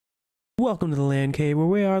Welcome to the Land Cave, where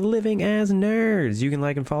we are living as nerds. You can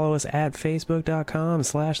like and follow us at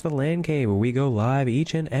facebook.com/the Land Cave, where we go live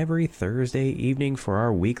each and every Thursday evening for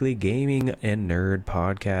our weekly gaming and nerd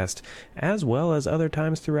podcast, as well as other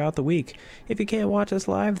times throughout the week. If you can't watch us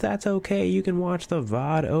live, that's okay. You can watch the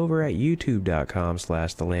VOD over at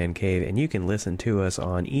youtube.com/the Land Cave, and you can listen to us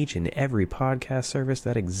on each and every podcast service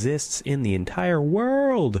that exists in the entire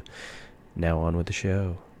world. Now on with the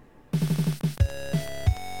show.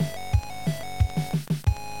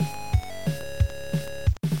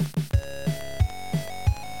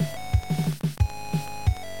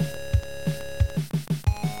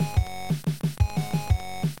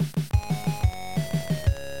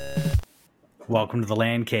 Welcome to the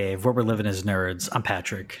Land Cave, where we're living as nerds. I'm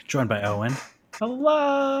Patrick, joined by Owen.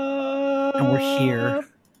 Hello! And we're here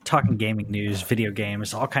talking gaming news, video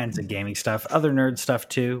games, all kinds of gaming stuff, other nerd stuff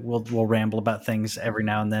too. We'll ramble about things every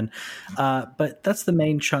now and then. But that's the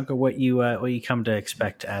main chunk of what you come to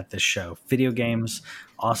expect at this show. Video games,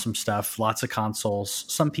 awesome stuff, lots of consoles,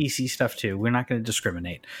 some PC stuff too. We're not going to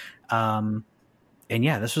discriminate. And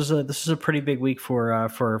yeah, this was a pretty big week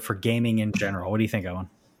for gaming in general. What do you think, Owen?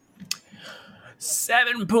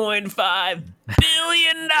 $7.5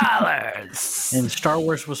 billion. And Star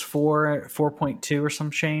Wars was 4.2 or some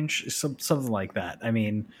change, something like that. I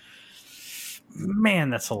mean, man,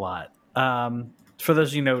 that's a lot. For those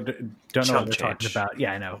of you who don't know what we're talking about,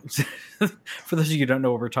 yeah, I know. For those of you who don't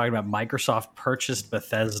know what we're talking about, Microsoft purchased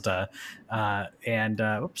Bethesda,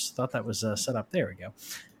 oops, thought that was set up. There we go.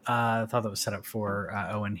 I thought that was set up for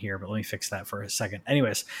Owen here, but let me fix that for a second.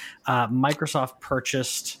 Anyways, Microsoft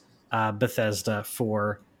purchased Bethesda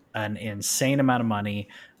for an insane amount of money,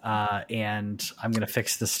 and I'm going to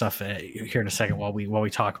fix this stuff here in a second while we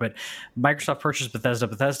talk. But Microsoft purchased Bethesda.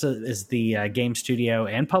 Bethesda is the game studio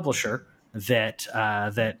and publisher that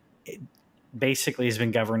basically has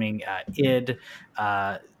been governing id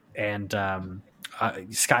and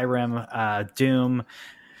Skyrim, Doom.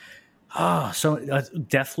 So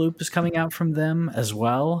Deathloop is coming out from them as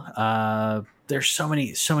well. There's so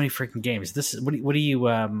many freaking games. This is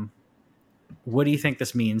what do you think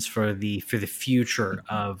this means for the future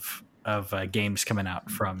of games coming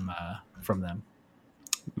out from them?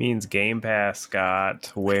 It means Game Pass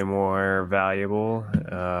got way more valuable.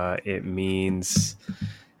 It means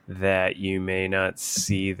that you may not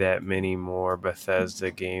see that many more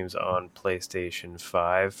Bethesda games on PlayStation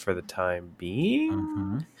 5 for the time being.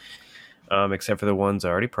 Mm-hmm. Except for the ones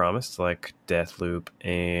already promised, like Deathloop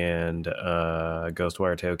and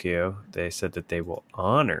Ghostwire Tokyo. They said that they will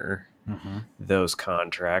honor those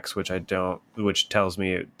contracts, which tells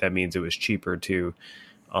me that means it was cheaper to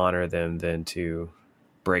honor them than to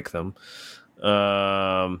break them.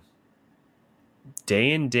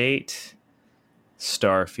 Day and date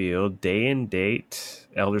Starfield, day and date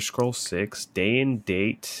Elder Scrolls 6, day and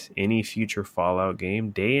date any future Fallout game,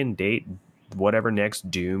 day and date whatever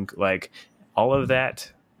next Doom, like all of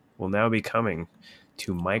that will now be coming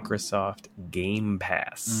to Microsoft Game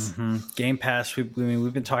Pass. Mm-hmm. Game Pass. We've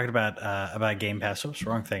been talking about Game Pass. Oops,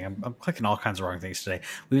 wrong thing. I'm clicking all kinds of wrong things today.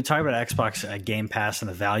 We've been talking about Xbox Game Pass and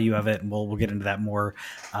the value of it, and we'll get into that more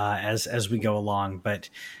as we go along. But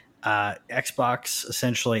Xbox,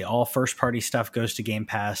 essentially all first party stuff goes to Game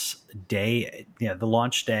Pass day. The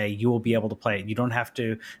launch day, you will be able to play it. You don't have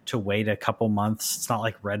to wait a couple months. It's not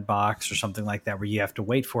like Redbox or something like that where you have to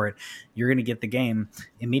wait for it. You're going to get the game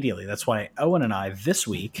immediately. That's why Owen and I this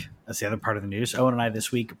week, that's the other part of the news, Owen and I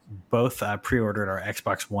this week both pre-ordered our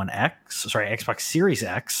Xbox Series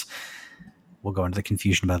X. We'll go into the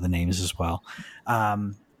confusion about the names as well.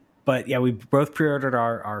 But yeah, we both pre-ordered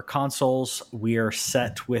our consoles. We are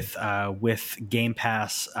set with Game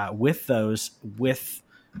Pass with those.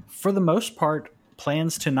 For the most part,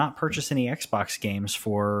 plans to not purchase any Xbox games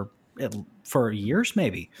for years,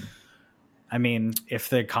 maybe. I mean, if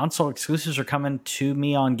the console exclusives are coming to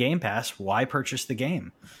me on Game Pass, why purchase the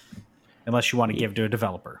game? Unless you want to give to a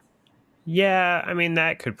developer. Yeah, I mean,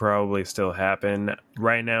 that could probably still happen.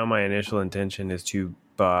 Right now, my initial intention is to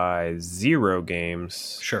buy 0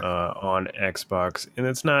 games on Xbox, and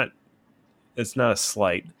it's not a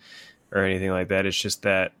slight or anything like that. It's just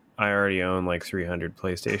that I already own like 300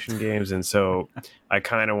 PlayStation games, and so I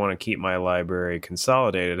kind of want to keep my library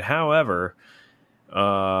consolidated. However,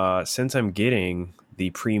 since I'm getting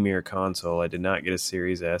the premier console, I did not get a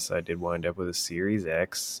Series S. I did wind up with a Series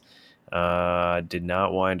X. Did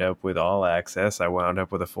not wind up with all access. I wound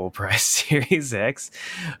up with a full price Series X.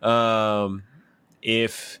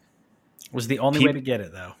 If was the only way to get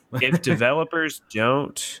it, though. If developers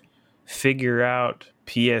don't figure out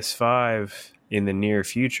PS5 in the near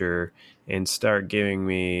future and start giving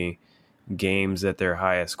me games at their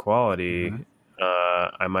highest quality, Mm-hmm.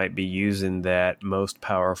 I might be using that most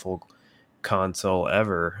powerful console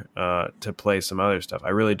ever to play some other stuff. I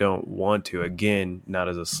really don't want to, again, not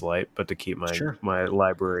as a slight, but to keep Sure. my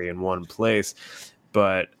library in one place.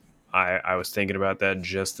 But I was thinking about that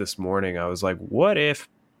just this morning. I was like, what if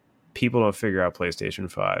people don't figure out PlayStation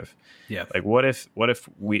 5? Yeah. Like, what if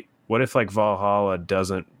like Valhalla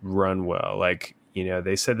doesn't run well? Like,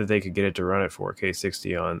 they said that they could get it to run at 4K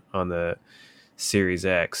 60 on the Series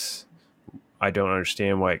X. I don't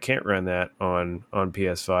understand why it can't run that on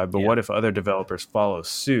PS5. But what if other developers follow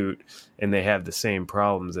suit and they have the same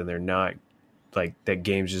problems, and they're not, like, that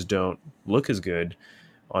games just don't look as good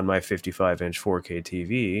on my 55-inch 4K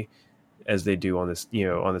TV as they do on this,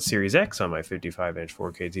 on the Series X on my 55-inch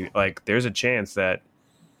 4K TV? Like, there's a chance that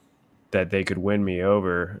they could win me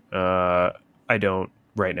over. I don't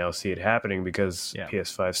right now see it happening because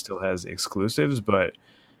PS5 still has exclusives, but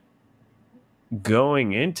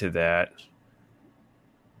going into that,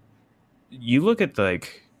 you look at,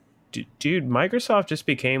 like, dude, Microsoft just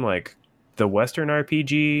became like the Western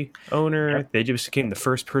RPG owner. Yep. They just became the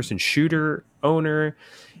first person shooter owner.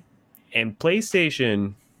 And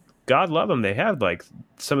PlayStation, God love them, they have like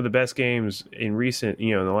some of the best games in recent,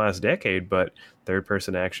 in the last decade, but third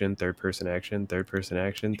person action, third person action, third person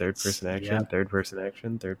action, third person action, third person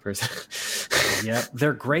action, third person. Yeah,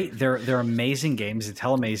 they're great. They're amazing games. They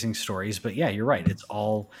tell amazing stories. But yeah, you're right. It's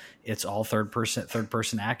all third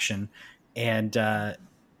person action, and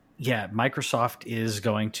Microsoft is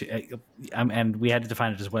going to, and we had to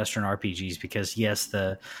define it as Western RPGs because yes,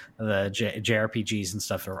 the JRPGs and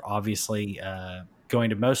stuff are obviously going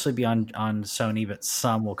to mostly be on Sony, but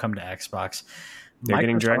some will come to Xbox. They're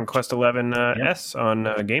getting Dragon Quest XI S on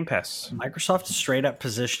Game Pass. Microsoft is straight up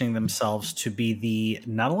positioning themselves to be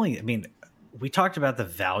not only, I mean, we talked about the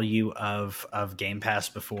value of Game Pass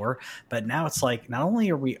before, but now it's like, not only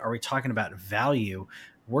are we talking about value,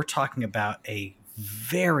 we're talking about a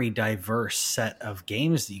very diverse set of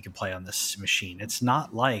games that you can play on this machine. It's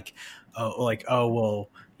not like,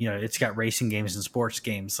 it's got racing games and sports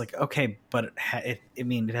games. Like, okay, but it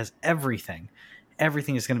has everything.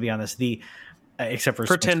 Everything is going to be on this. Except for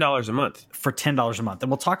 $10 a month. For $10 a month, and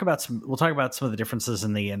we'll talk about some of the differences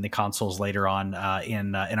in the consoles later on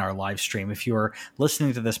in our live stream. If you're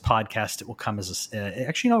listening to this podcast, it will come as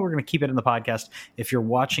actually, no, we're going to keep it in the podcast. If you're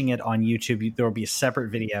watching it on YouTube, there will be a separate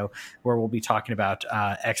video where we'll be talking about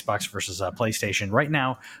Xbox versus PlayStation. Right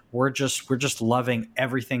now, we're just loving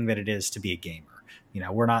everything that it is to be a gamer.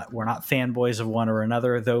 We're not fanboys of one or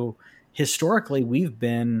another, though. Historically, we've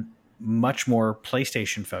been much more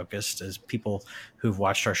PlayStation focused, as people who've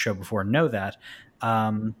watched our show before know that.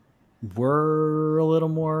 We're a little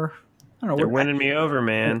more, I don't know. They're winning me over,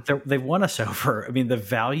 man. They've won us over. I mean, the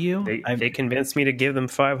value. They convinced me to give them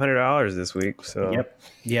 $500 this week. So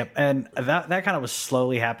Yep. And that kind of was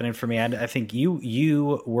slowly happening for me. I think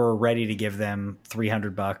you were ready to give them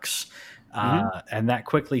 $300, and that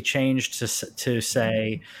quickly changed to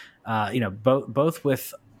say, both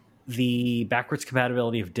with the backwards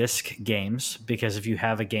compatibility of disc games, because if you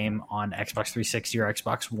have a game on Xbox 360 or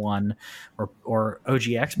Xbox One or OG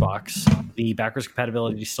Xbox, the backwards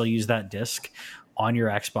compatibility to still use that disc on your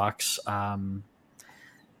Xbox,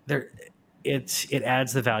 it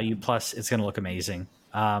adds the value. Plus, it's going to look amazing.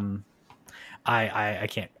 I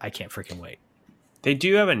can't freaking wait. They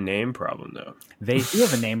do have a name problem, though. They do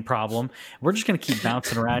have a name problem. We're just going to keep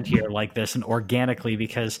bouncing around here like this and organically,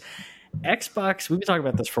 because Xbox, we've been talking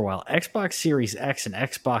about this for a while. Xbox Series X and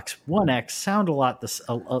Xbox One X sound a lot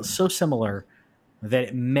so similar that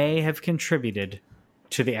it may have contributed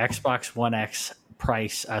to the Xbox One X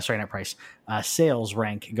sales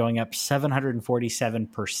rank going up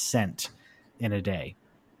 747% in a day.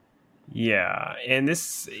 Yeah, and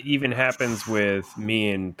this even happens with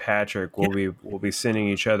me and Patrick. We'll be sending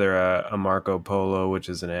each other a Marco Polo, which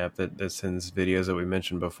is an app that sends videos that we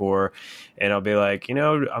mentioned before, and I'll be like,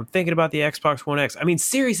 I'm thinking about the Xbox One X. I mean,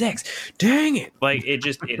 Series X. Dang it! Like, it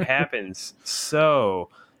happens so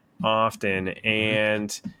often,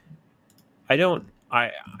 and I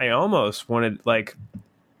almost wanted, like,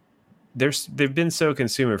 they've been so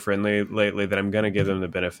consumer friendly lately that I'm going to give them the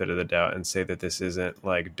benefit of the doubt and say that this isn't,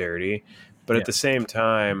 like, dirty. But at the same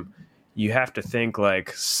time, you have to think,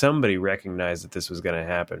 like, somebody recognized that this was going to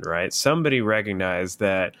happen, right? Somebody recognized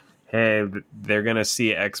that, hey, they're going to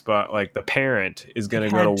see Xbox, like, the parent is going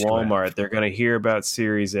to go to Walmart. They're going to hear about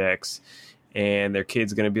Series X, and their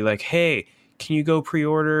kid's going to be like, hey, can you go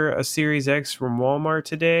pre-order a Series X from Walmart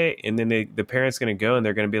today? And then the parent's going to go, and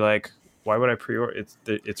they're going to be like, why would I pre-order?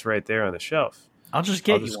 It's right there on the shelf. I'll just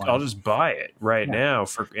get you one. I'll just buy it now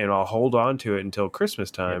and I'll hold on to it until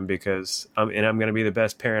Christmas time because I'm going to be the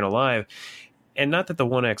best parent alive. And not that the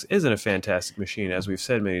One X isn't a fantastic machine, as we've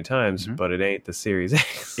said many times, but it ain't the Series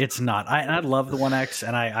X. It's not. I love the One X,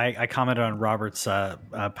 and I commented on Robert's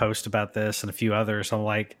post about this and a few others. I'm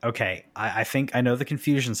like, okay, I think I know the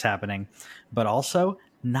confusion's happening, but also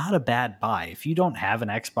not a bad buy. If you don't have an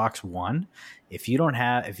Xbox One,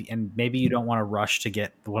 and maybe you don't want to rush to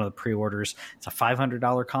get one of the pre-orders, it's a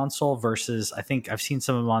 $500 console versus I think I've seen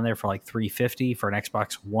some of them on there for like $350 for an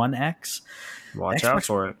Xbox One X. Watch out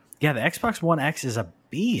for it. Yeah, the Xbox One X is a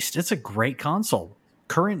beast. It's a great console.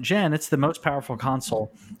 Current gen, it's the most powerful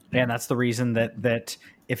console, and that's the reason that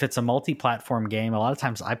if it's a multi-platform game, a lot of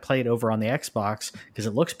times I play it over on the Xbox because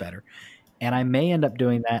it looks better. And I may end up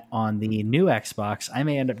doing that on the new Xbox. I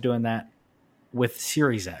may end up doing that with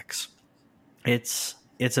Series X. It's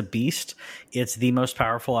a beast. It's the most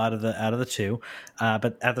powerful out of the two,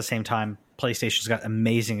 but at the same time, PlayStation's got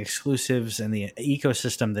amazing exclusives, and the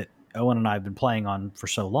ecosystem that Owen and I have been playing on for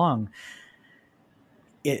so long.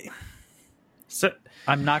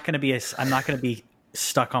 I'm not going to be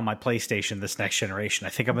stuck on my PlayStation this next generation. I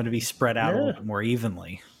think I'm going to be spread out a little bit more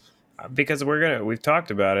evenly. Because we've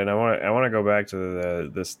talked about it, and I want to go back to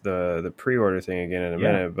the pre-order thing again in a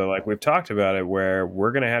minute. But like we've talked about it, where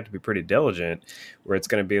we're going to have to be pretty diligent. Where it's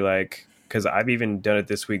going to be like, because I've even done it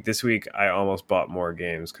this week. This week I almost bought more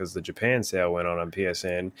games because the Japan sale went on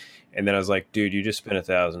PSN, and then I was like, dude, you just spent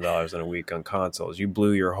 $1,000 in a week on consoles. You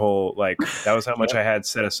blew your whole that was how much I had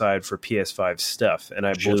set aside for PS5 stuff, and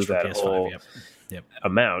I blew that PS5, whole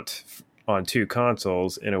amount on 2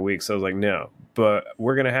 consoles in a week. So I was like, no. But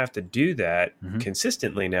we're going to have to do that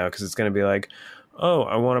consistently now because it's going to be like, oh,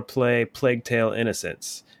 I want to play Plague Tale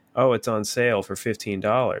Innocence. Oh, it's on sale for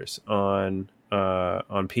 $15 on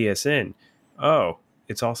PSN. Oh,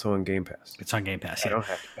 it's also on Game Pass. It's on Game Pass. Yeah. I don't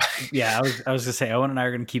have to. Yeah, I was going to say, Owen and I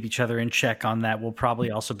are going to keep each other in check on that. We'll probably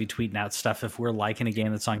also be tweeting out stuff if we're liking a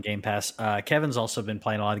game that's on Game Pass. Kevin's also been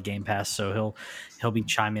playing a lot of Game Pass, so he'll be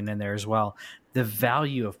chiming in there as well. The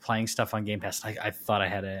value of playing stuff on Game Pass, I thought I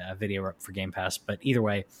had a video up for Game Pass, but either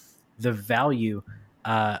way, the value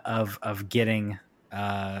of getting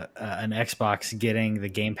an Xbox, getting the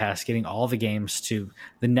Game Pass, getting all the games to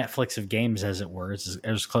the Netflix of games, as it were,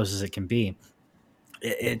 as close as it can be,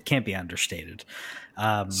 it can't be understated.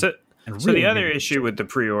 So the other issue with the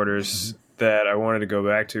pre-orders that I wanted to go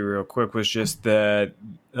back to real quick was just that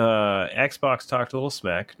Xbox talked a little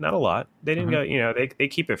smack, not a lot. They didn't go, they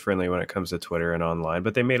keep it friendly when it comes to Twitter and online,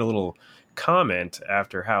 but they made a little comment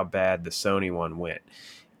after how bad the Sony one went.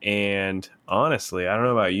 And honestly, I don't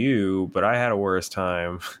know about you, but I had a worse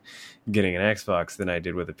time getting an Xbox than I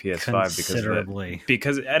did with a PS5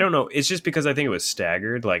 because I don't know. It's just because I think it was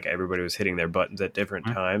staggered. Like everybody was hitting their buttons at different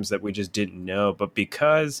times that we just didn't know. But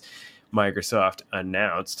because Microsoft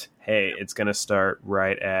announced, hey, it's going to start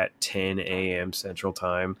right at 10 a.m. Central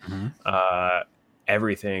Time,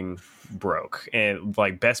 everything broke. And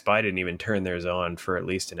like Best Buy didn't even turn theirs on for at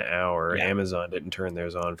least an hour. Yeah. Amazon didn't turn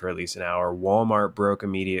theirs on for at least an hour. Walmart broke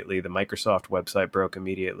immediately. The Microsoft website broke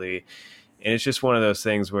immediately. And it's just one of those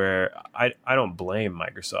things where I don't blame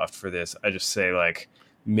Microsoft for this. I just say like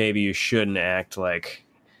maybe you shouldn't act like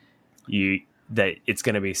that it's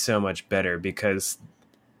going to be so much better, because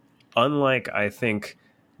unlike I think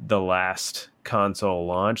the last console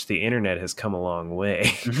launch, the internet has come a long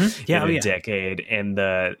way in a decade, and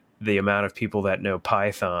the amount of people that know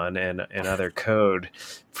Python and other code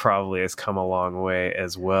probably has come a long way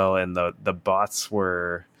as well. And the bots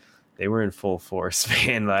were in full force,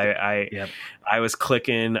 man. I was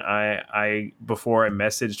clicking. I before I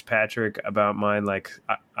messaged Patrick about mine, like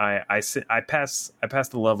I pass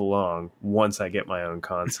the love along once I get my own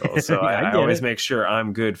console. So I always make sure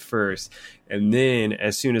I'm good first, and then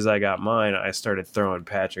as soon as I got mine, I started throwing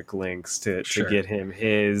Patrick links to get him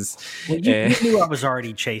his. Well, you knew I was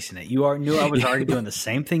already chasing it. You knew I was already doing the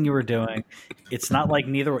same thing you were doing. It's not like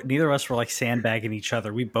neither of us were like sandbagging each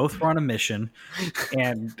other. We both were on a mission,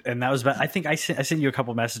 and that was about. I think I sent you a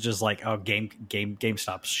couple messages like, "Oh,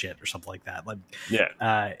 GameStop shit" or something like that. Like,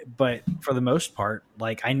 yeah. But for the most part,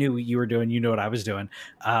 like I knew what you were doing. You know what I was doing.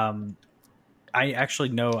 I actually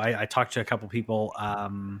know. I talked to a couple people.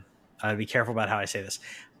 Be careful about how I say this.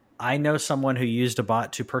 I know someone who used a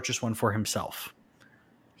bot to purchase one for himself.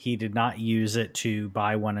 He did not use it to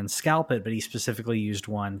buy one and scalp it, but he specifically used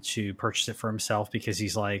one to purchase it for himself because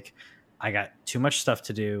he's like, I got too much stuff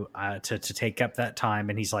to do to take up that time.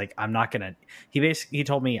 And he's like, I'm not going to, he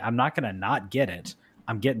told me, I'm not going to not get it.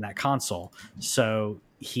 I'm getting that console. So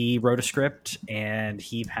he wrote a script and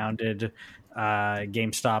he pounded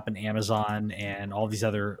GameStop and Amazon and all these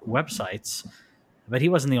other websites But he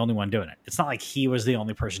wasn't the only one doing it. It's not like he was the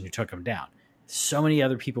only person who took them down. So many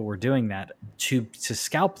other people were doing that to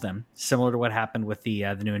scalp them, similar to what happened with the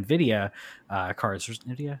new NVIDIA cards. There's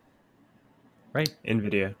NVIDIA, right?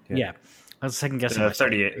 NVIDIA, yeah. I was second guessing. The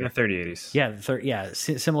 3080s. Yeah,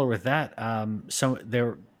 similar with that. So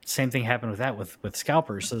there, same thing happened with that with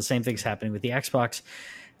scalpers. So the same thing's happening with the Xbox.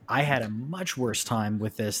 I had a much worse time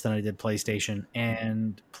with this than I did PlayStation.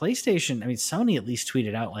 And PlayStation, I mean, Sony at least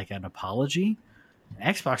tweeted out like an apology.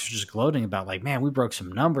 Xbox was just gloating about like, man, we broke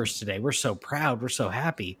some numbers today. We're so proud. We're so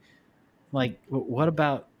happy. Like, what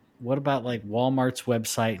about like Walmart's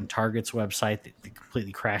website and Target's website that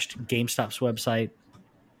completely crashed? GameStop's website.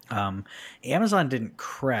 Amazon didn't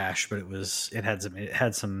crash, but it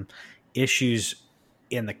had some issues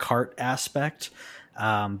in the cart aspect.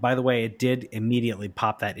 By the way, it did immediately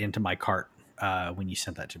pop that into my cart when you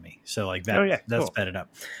sent that to me. So like that, that's sped it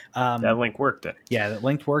up. That link worked. Yeah, that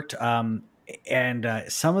link worked. And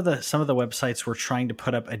some of the websites were trying to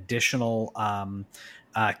put up additional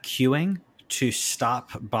queuing to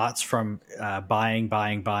stop bots from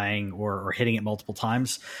buying or hitting it multiple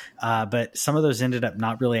times. But some of those ended up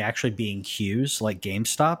not really actually being queues, like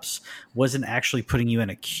GameStop's wasn't actually putting you in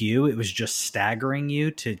a queue. It was just staggering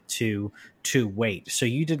you to wait. So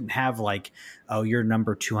you didn't have like, oh, you're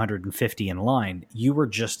number 250 in line. You were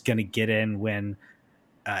just going to get in when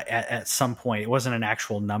at some point. It wasn't an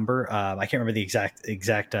actual number. I can't remember the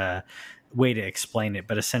exact way to explain it,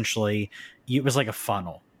 but essentially it was like a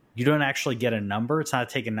funnel. You don't actually get a number. It's not a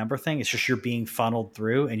take a number thing. It's just you're being funneled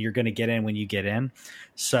through and you're going to get in when you get in.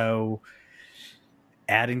 So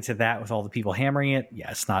adding to that with all the people hammering it,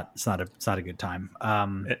 yeah, it's not a good time.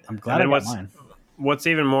 I'm glad I got mine. What's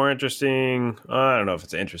even more interesting, I don't know if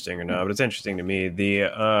it's interesting or not, but it's interesting to me.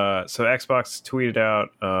 So Xbox tweeted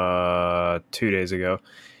out 2 days ago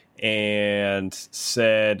and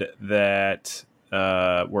said that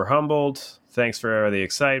we're humbled. Thanks for the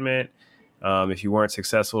excitement. If you weren't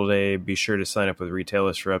successful today, be sure to sign up with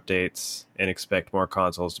retailers for updates and expect more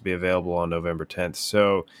consoles to be available on November 10th.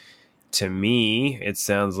 So to me, it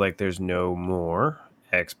sounds like there's no more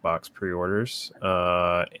Xbox pre-orders.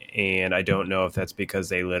 And I don't know if that's because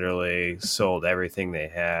they literally sold everything they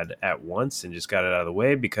had at once and just got it out of the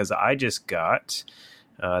way, because I just got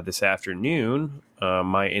this afternoon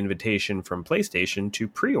my invitation from PlayStation to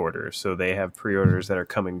pre-order. So they have pre-orders that are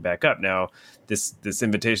coming back up. Now, this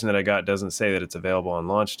invitation that I got doesn't say that it's available on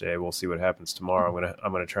launch day. We'll see what happens tomorrow.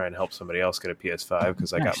 I'm gonna try and help somebody else get a PS5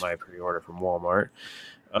 because I got my pre-order from Walmart.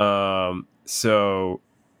 So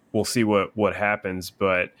we'll see what happens.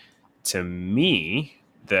 But to me,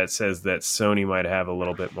 that says that Sony might have a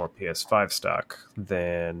little bit more PS5 stock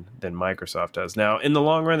than Microsoft does. Now, in the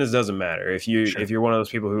long run, this doesn't matter. If you're one of those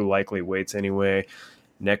people who likely waits anyway,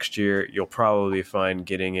 next year you'll probably be fine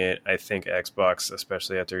getting it. I think Xbox,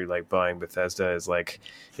 especially after like buying Bethesda, is like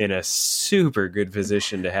in a super good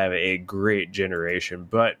position to have a great generation.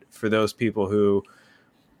 But for those people who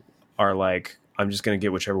are like, I'm just going to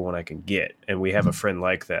get whichever one I can get, and we have a friend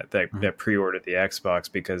like that pre-ordered the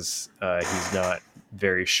Xbox because he's not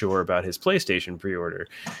very sure about his PlayStation pre-order.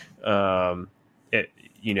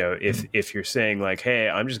 If you're saying like, hey,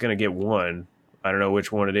 I'm just going to get one, I don't know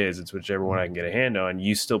which one it is, it's whichever one I can get a hand on,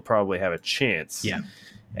 you still probably have a chance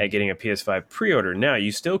at getting a PS5 pre-order. Now,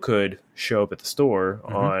 you still could show up at the store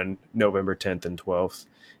on November 10th and 12th,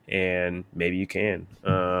 and maybe you can.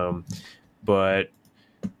 But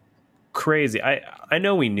crazy. I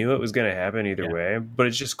know we knew it was going to happen either way, but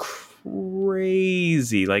it's just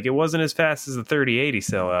crazy. Like, it wasn't as fast as the 3080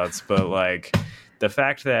 sellouts, but like the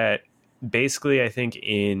fact that basically I think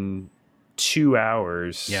in 2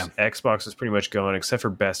 hours Xbox was pretty much gone except for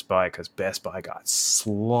Best Buy, because Best Buy got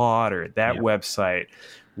slaughtered. That website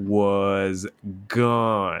was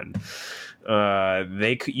gone.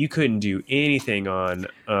 You couldn't do anything on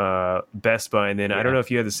Best Buy, and then I don't know if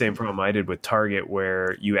you had the same problem I did with Target,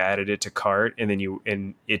 where you added it to cart and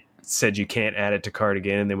then it said you can't add it to cart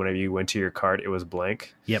again, and then whenever you went to your cart it was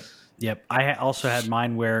blank. Yep. I also had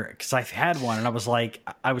mine where, because I had one and I was like,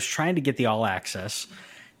 I was trying to get the all access,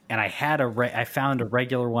 and I found a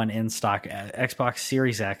regular one in stock, Xbox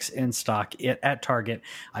Series X in stock at Target.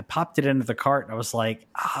 I popped it into the cart and I was like,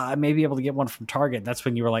 I may be able to get one from Target. And that's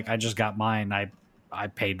when you were like, I just got mine. I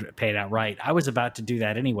paid outright. I was about to do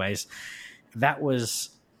that anyways. That was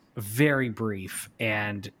very brief,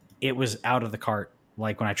 and it was out of the cart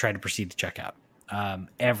like when I tried to proceed to check out.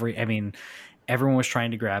 Everyone was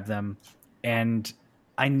trying to grab them, and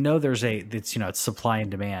I know it's supply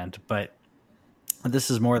and demand, but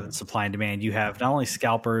this is more than supply and demand. You have not only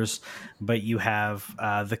scalpers, but you have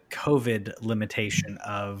the COVID limitation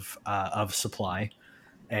of supply,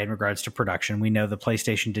 in regards to production. We know the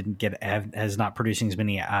PlayStation has not producing as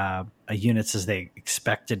many units as they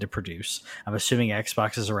expected to produce. I'm assuming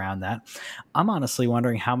Xbox is around that. I'm honestly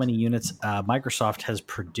wondering how many units Microsoft has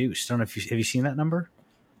produced. I don't know if have you seen that number?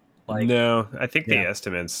 No, I think the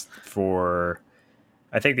estimates for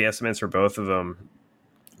both of them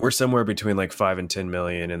were somewhere between like 5 and 10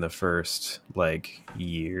 million in the first like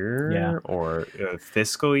year or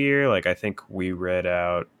fiscal year. Like I think we read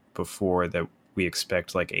out before that we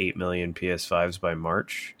expect like 8 million PS5s by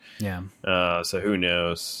March. Yeah. So who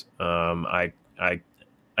knows? I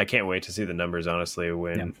can't wait to see the numbers, honestly.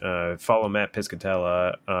 When follow Matt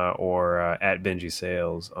Piscatella or at Benji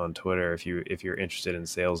Sales on Twitter if you're interested in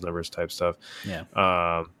sales numbers type stuff.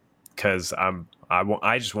 Yeah. Because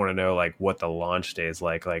I just want to know like what the launch day is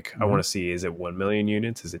like. Like I want to see, is it 1 million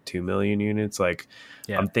units? Is it 2 million units? Like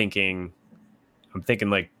I'm thinking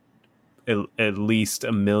like at least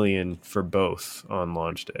 1 million for both on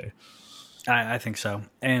launch day. I think so.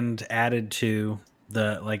 And added to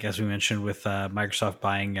the, like, as we mentioned with Microsoft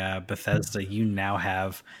buying Bethesda, you now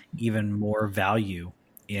have even more value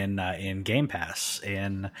in Game Pass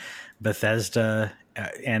in Bethesda.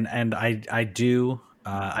 And I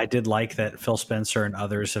did like that Phil Spencer and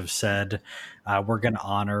others have said we're going to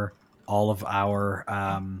honor all of our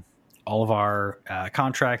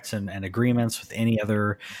contracts and agreements with any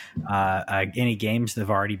other any games that have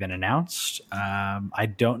already been announced.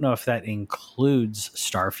 I don't know if that includes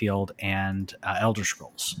Starfield and Elder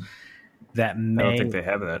Scrolls. That may, I don't think they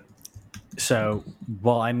have that. So,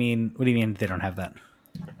 well, I mean, what do you mean they don't have that?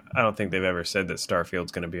 I don't think they've ever said that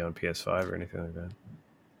Starfield's going to be on PS5 or anything like that.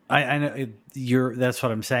 I know that's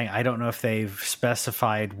what I'm saying. I don't know if they've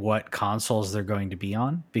specified what consoles they're going to be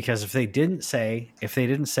on, because if they didn't say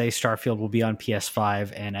Starfield will be on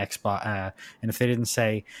PS5 and Xbox, and if they didn't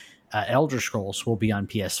say Elder Scrolls will be on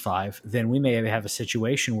PS5, then we may have a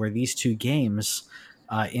situation where these two games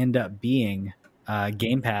end up being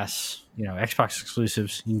Game Pass, Xbox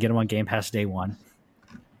exclusives. You can get them on Game Pass day one,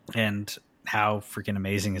 and how freaking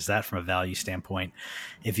amazing is that from a value standpoint?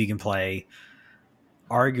 If you can play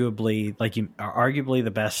arguably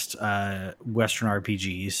the best Western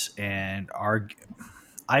RPGs and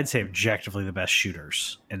I'd say objectively the best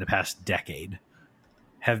shooters in the past decade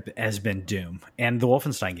has been Doom and the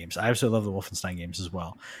Wolfenstein games. I absolutely love the Wolfenstein games as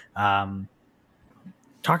well.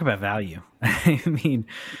 Talk about value. I mean,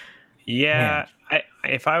 yeah,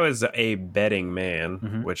 if I was a betting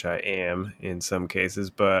man, which I am in some cases,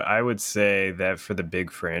 but I would say that for the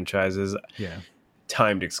big franchises,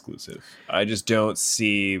 timed exclusive. I don't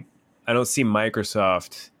see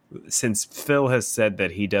Microsoft, since Phil has said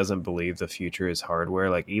that he doesn't believe the future is hardware.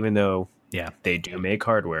 Like, even though they do make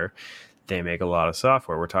hardware, they make a lot of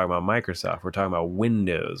software. We're talking about Microsoft. We're talking about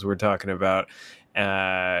Windows. We're talking about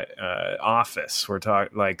Office. We're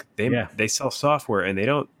talking like they sell software, and they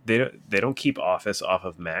don't keep Office off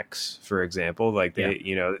of Macs, for example. Like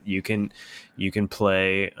you can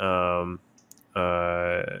play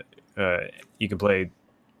you can play.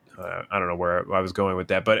 I don't know where I was going with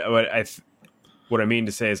that, but what I mean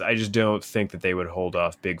to say is I just don't think that they would hold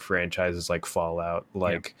off big franchises like Fallout.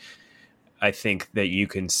 Like, I think that you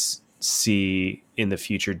can see in the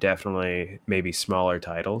future definitely maybe smaller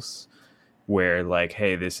titles where like,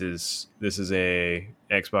 hey, this is a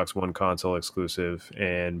Xbox One console exclusive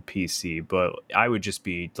and PC. But I would just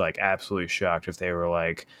be like absolutely shocked if they were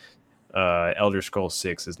like, Elder Scrolls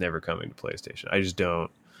 6 is never coming to PlayStation. I just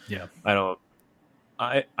don't. Yeah.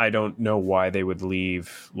 I don't know why they would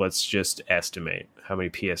leave. Let's just estimate how many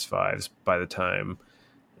PS5s by the time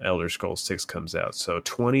Elder Scrolls 6 comes out. So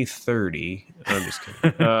 2030. I'm just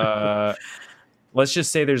kidding. Let's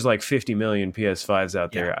just say there's like 50 million PS5s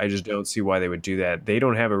out there. I just don't see why they would do that. They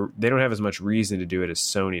don't have as much reason to do it as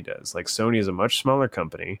Sony does. Like, Sony is a much smaller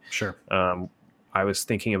company. Sure. I was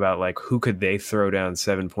thinking about like who could they throw down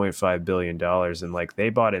 $7.5 billion, and like they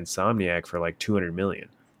bought Insomniac for like 200 million.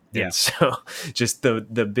 Yeah. And so just the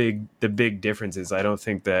big difference is I don't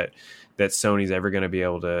think that Sony's ever going to be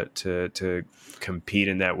able to compete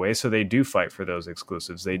in that way. So they do fight for those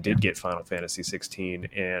exclusives. They did get Final Fantasy 16,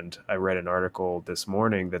 and I read an article this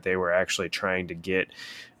morning that they were actually trying to get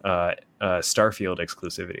Starfield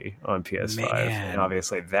exclusivity on PS5. And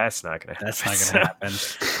obviously that's not going to happen. That's not going to happen.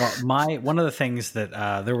 Well, one of the things that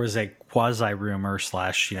there was a quasi rumor /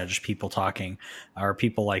 just people talking, or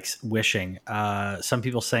people like wishing, some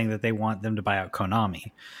people saying that they want them to buy out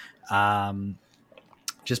Konami.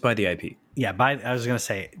 Just buy the IP. Yeah, I was going to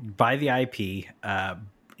say buy the IP.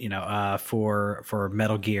 For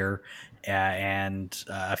Metal Gear and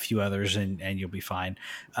a few others, and you'll be fine.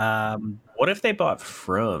 What if they bought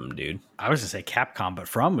From, dude? I was going to say Capcom, but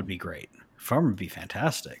From would be great. Farm would be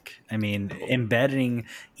fantastic. I mean, embedding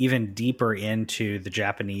even deeper into the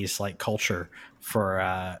Japanese like culture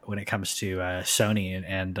for when it comes to Sony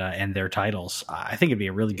and their titles, I think it'd be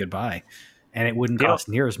a really good buy, and it wouldn't cost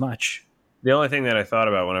near as much. The only thing that I thought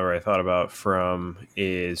about whenever I thought about From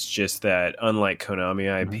is just that, unlike Konami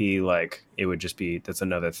IP, like it would just be that's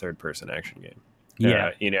another third-person action game. Yeah,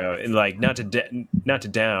 and like not to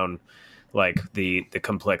down like the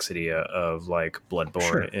complexity of like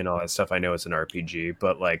Bloodborne and all that stuff. I know it's an RPG,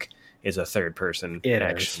 but like it's a third-person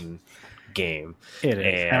action game. It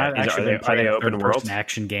is. And I've actually been playing a third-person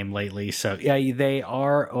action game lately. So yeah, they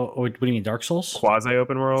are. What do you mean, Dark Souls? Quasi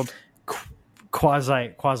open world.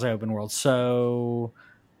 Quasi open world. So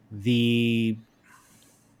they're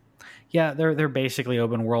basically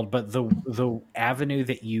open world, but the avenue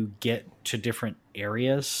that you get to different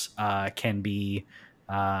areas can be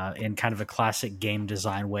in kind of a classic game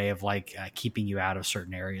design way of like keeping you out of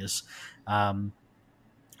certain areas.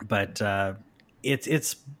 But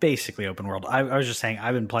it's basically open world. I was just saying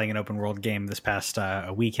I've been playing an open world game this past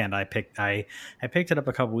weekend. I picked it up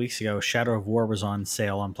a couple weeks ago. Shadow of War was on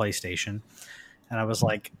sale on PlayStation. And I was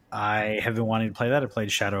like, I have been wanting to play that. I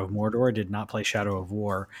played Shadow of Mordor, did not play Shadow of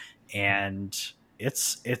War, and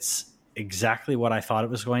it's exactly what I thought it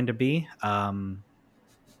was going to be.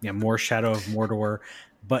 More Shadow of Mordor,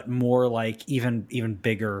 but more like even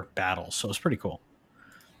bigger battles. So it's pretty cool.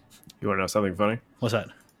 You want to know something funny? What's that?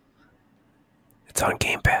 It's on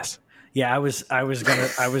Game Pass. Yeah, I was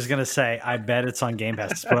gonna say I bet it's on Game Pass.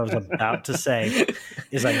 That's what I was about to say.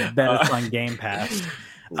 Is I bet it's on Game Pass.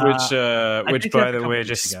 Which by the way,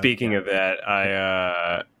 just speaking of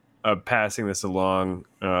that, I'm passing this along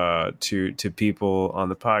to people on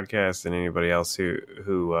the podcast and anybody else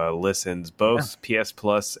who listens. Both PS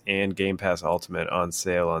Plus and Game Pass Ultimate on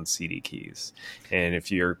sale on CD Keys. And if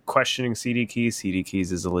you're questioning CD Keys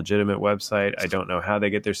is a legitimate website. I don't know how they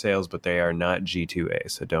get their sales, but they are not G2A,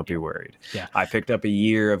 so don't be worried. Yeah. I picked up a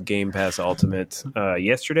year of Game Pass Ultimate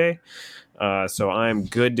yesterday. So I'm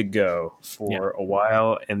good to go for a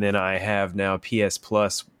while, and then I have now PS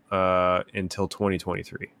Plus until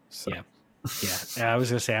 2023. So. Yeah. I was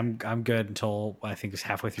gonna say I'm good until I think it's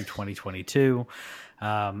halfway through 2022,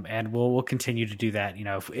 and we'll continue to do that. You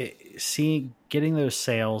know, getting those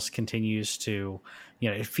sales continues to,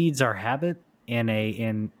 it feeds our habit in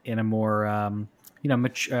a more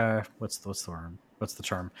mature. What's the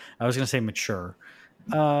term? I was gonna say mature.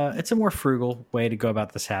 It's a more frugal way to go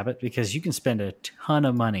about this habit because you can spend a ton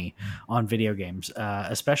of money on video games,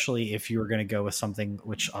 especially if you were going to go with something,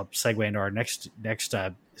 which I'll segue into our next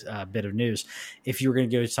bit of news. If you were going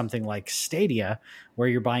to go with something like Stadia, where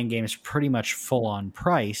you're buying games pretty much full on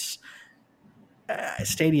price,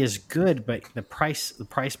 Stadia is good, but the price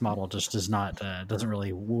model just doesn't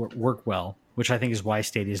really work well, which I think is why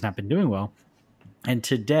Stadia has not been doing well. And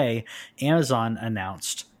today, Amazon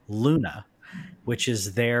announced Luna, which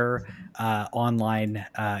is their online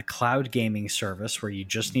cloud gaming service where you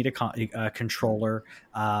just need a controller.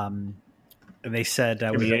 They said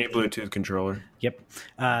any Bluetooth controller. Yep.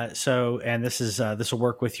 And this will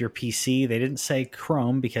work with your PC. They didn't say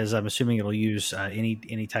Chrome because I'm assuming it'll use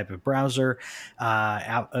any type of browser.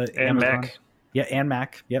 And Amazon. Mac. Yeah, and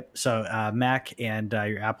Mac. Yep. So Mac and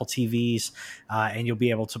your Apple TVs, and you'll be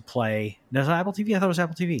able to play. No, is it Apple TV? I thought it was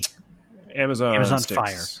Apple TV. Amazon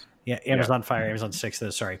Fire. Yeah, Amazon Fire, Amazon 6,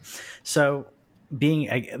 sorry. So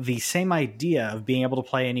being the same idea of being able to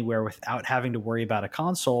play anywhere without having to worry about a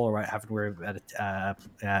console or having to worry about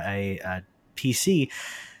a PC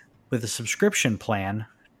with a subscription plan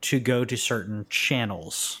to go to certain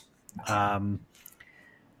channels. That's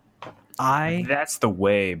the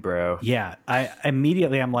way, bro. Yeah.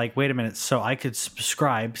 I'm like, wait a minute. So I could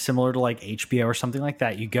subscribe similar to like HBO or something like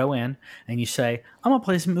that. You go in and you say, I'm going to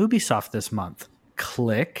play some Ubisoft this month.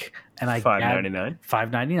 Click and I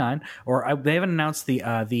 $5.99 or they haven't announced the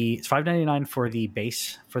it's $5.99 for the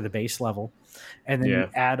base level, and then you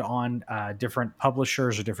add on different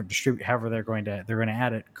publishers or different distributors, however they're going to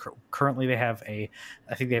add it. Currently they have I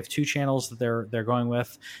think they have 2 channels that they're going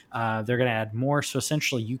with. They're going to add more, so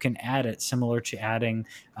essentially you can add it similar to adding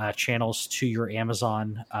channels to your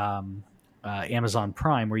Amazon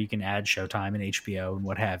Prime, where you can add Showtime and HBO and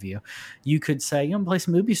what have you. You could say, play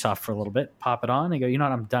some Ubisoft for a little bit, pop it on, and go,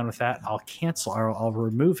 I'm done with that. I'll cancel or I'll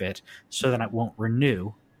remove it so that it won't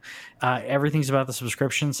renew. Everything's about the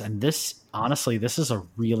subscriptions, and this is a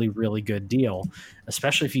really, really good deal,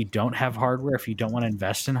 especially if you don't have hardware, if you don't want to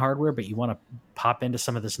invest in hardware, but you want to pop into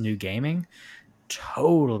some of this new gaming.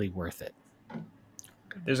 Totally worth it.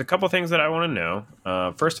 There's a couple things that I want to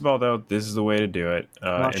know. First of all, though, this is the way to do it.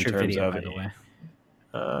 Watch your video, by the way.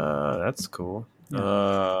 That's cool.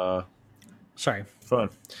 Yeah. Sorry. Fun.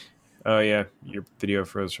 Oh yeah, your video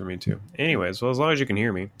froze for me too. Anyways, well, as long as you can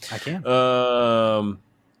hear me, I can.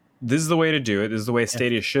 This is the way to do it. This is the way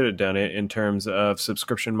Stadia should have done it in terms of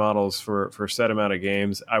subscription models for a set amount of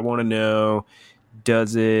games. I want to know,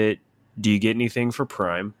 do you get anything for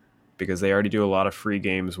Prime? Because they already do a lot of free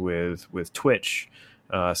games with Twitch,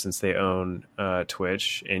 since they own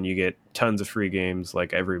Twitch, and you get tons of free games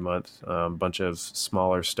like every month, a bunch of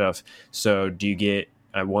smaller stuff. So do you get,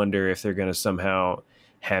 I wonder if they're going to somehow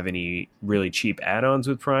have any really cheap add-ons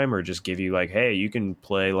with Prime, or just give you like, hey, you can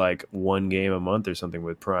play like one game a month or something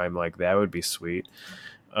with Prime. Like that would be sweet.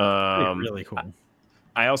 Really cool.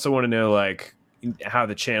 I also want to know like how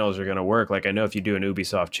the channels are going to work. Like I know if you do an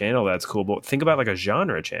Ubisoft channel, that's cool, but think about like a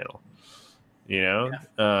genre channel, you know,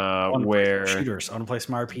 where shooters. I want to play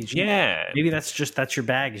some RPG. Yeah, maybe that's your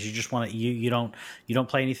bag. Is you just want to you don't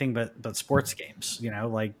play anything but sports games. You know,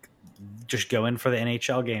 like just go in for the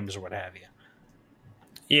NHL games or what have you.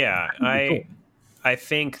 Yeah, I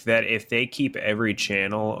think that if they keep every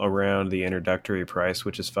channel around the introductory price,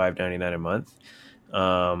 which is $5.99 a month,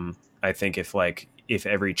 I think if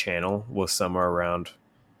every channel was somewhere around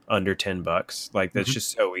under $10, like that's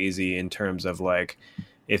just so easy in terms of like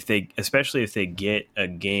especially if they get a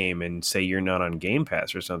game and say you're not on Game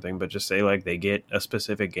Pass or something, but just say like they get a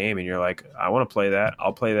specific game and you're like, I want to play that.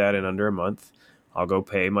 I'll play that in under a month. I'll go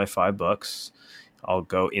pay my $5. I'll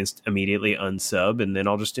go immediately unsub, and then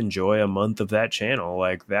I'll just enjoy a month of that channel.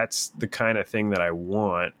 Like that's the kind of thing that I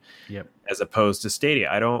want. Yep. As opposed to Stadia.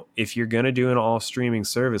 If you're going to do an all streaming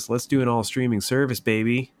service, let's do an all streaming service,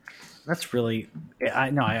 baby. That's really,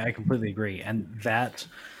 I completely agree. And that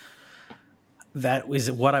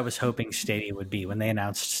was what I was hoping Stadia would be when they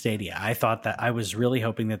announced Stadia. I thought that I was really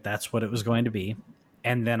hoping that that's what it was going to be.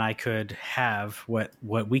 And then I could have what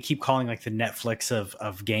we keep calling like the Netflix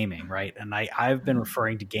of gaming, right? And I've been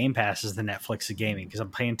referring to Game Pass as the Netflix of gaming because I'm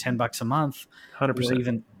paying $10 a month,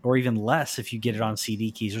 100%, or even less if you get it on CD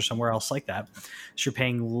keys or somewhere else like that. So you're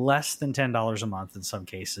paying less than $10 a month in some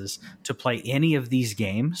cases to play any of these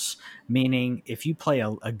games. Meaning, if you play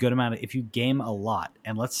a good amount, if you game a lot,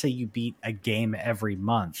 and let's say you beat a game every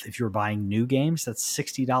month, if you're buying new games, that's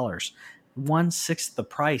 $60. 1/6 the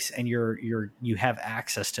price, and you have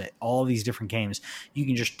access to all these different games. You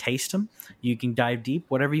can just taste them, you can dive deep,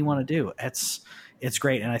 whatever you want to do. It's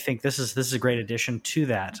great, and I think this is a great addition to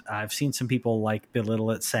that. I've seen some people like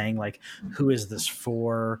belittle it, saying like, who is this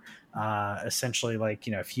for? Essentially, like,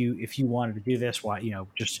 you know, if you wanted to do this, why, you know,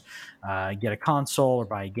 just get a console or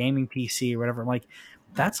buy a gaming PC or whatever. I'm like,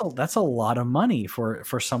 that's a lot of money for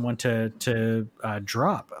someone to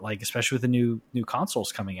drop, like, especially with the new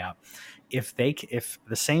consoles coming out. If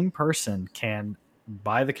the same person can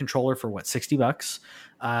buy the controller for $60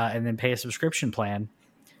 and then pay a subscription plan,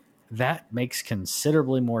 that makes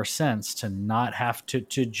considerably more sense to not have to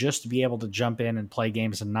just be able to jump in and play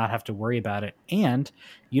games and not have to worry about it. And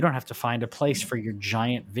you don't have to find a place for your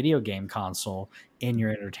giant video game console in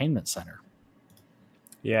your entertainment center.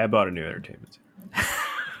 Yeah, I bought a new entertainment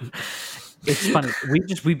center. It's funny.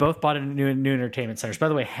 We both bought a new entertainment centers. By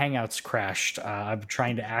the way, Hangouts crashed. I'm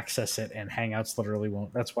trying to access it, and Hangouts literally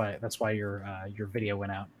won't. That's why your video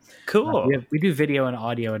went out. Cool. We do video and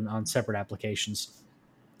audio on separate applications.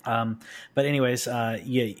 But anyways,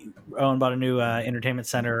 Owen bought a new entertainment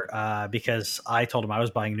center because I told him I was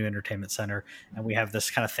buying a new entertainment center, and we have this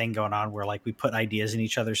kind of thing going on where like we put ideas in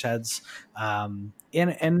each other's heads,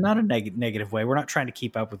 in not a negative way. We're not trying to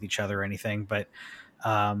keep up with each other or anything, but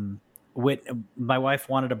my wife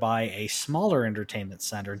wanted to buy a smaller entertainment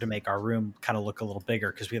center to make our room kind of look a little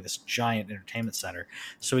bigger because we have this giant entertainment center.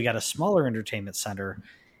 So we got a smaller entertainment center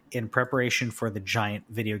in preparation for the giant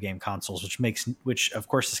video game consoles, which of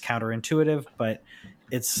course is counterintuitive, but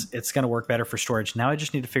it's going to work better for storage. Now I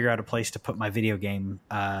just need to figure out a place to put my video game,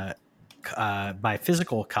 my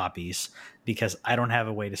physical copies, because I don't have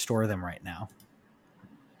a way to store them right now.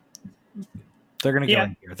 They're going to go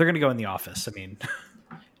in here. They're going to go in the office. I mean,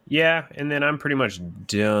 yeah. And then I'm pretty much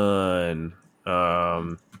done,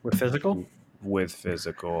 with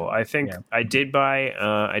physical. I think I did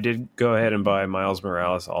go ahead and buy Miles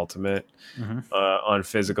Morales Ultimate on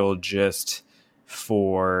physical, just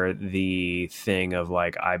for the thing of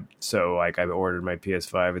like, I've ordered my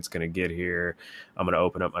PS5. It's going to get here. I'm going to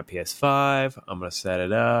open up my PS5. I'm going to set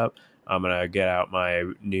it up. I'm going to get out my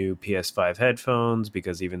new PS5 headphones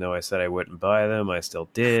because even though I said I wouldn't buy them, I still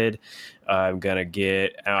did. I'm going to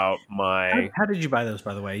get out my... How did you buy those,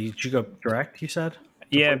 by the way? Did you go direct, you said?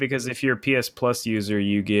 Yeah, because if you're a PS Plus user,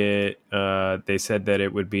 you get, they said that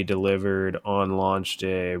it would be delivered on launch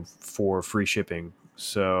day for free shipping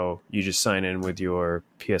So you just sign in with your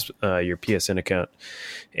PSN account,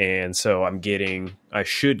 and so I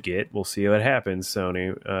should get. We'll see what happens,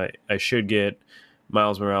 Sony. I should get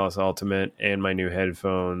Miles Morales Ultimate and my new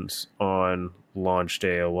headphones on launch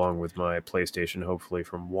day, along with my PlayStation, hopefully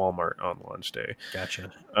from Walmart on launch day. Gotcha.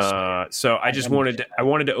 So I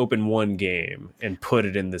wanted to open one game and put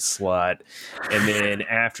it in this slot, and then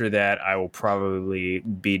after that I will probably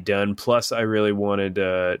be done. Plus, I really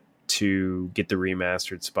wanted to get the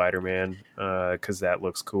remastered Spider-Man because that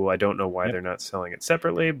looks cool. I don't know why they're not selling it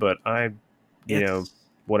separately, but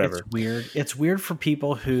whatever. It's weird. It's weird for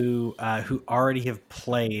people who already have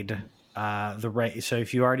played So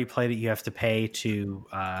if you already played it, you have to pay to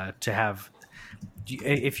have.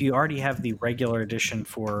 If you already have the regular edition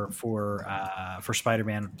for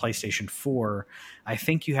Spider-Man PlayStation 4, I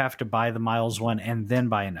think you have to buy the Miles one and then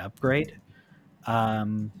buy an upgrade.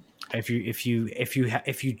 If you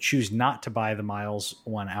choose not to buy the Miles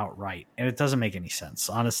one outright, and it doesn't make any sense,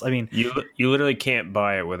 honestly. I mean, you literally can't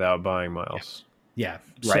buy it without buying Miles. Yeah,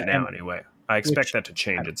 right now anyway. I expect that to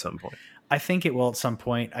change at some point. I think it will at some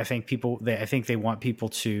point. I think they want people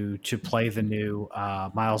to play the new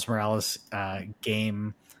Miles Morales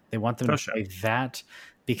game. They want them to play that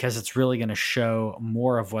because it's really going to show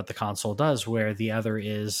more of what the console does, where the other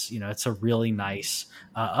is, it's a really nice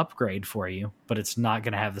upgrade for you, but it's not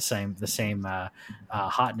going to have the same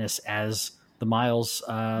hotness as the Miles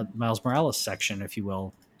Morales section, if you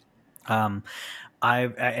will.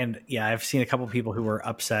 I've seen a couple of people who were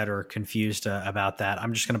upset or confused about that.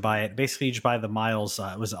 I'm just going to buy it. Basically, you just buy the Miles.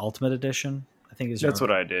 It was Ultimate Edition, I think. That's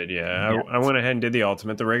what I did. Yeah. I went ahead and did the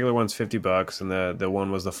Ultimate. The regular one's $50, and the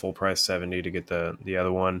one was the full price $70 to get the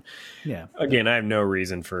other one. Yeah. Again, I have no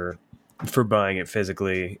reason for buying it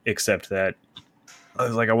physically, except that I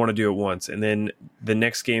was like, I want to do it once. And then the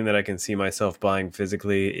next game that I can see myself buying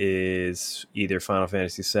physically is either Final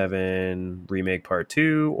Fantasy VII Remake Part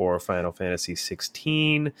 2 or Final Fantasy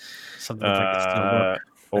 16. Something like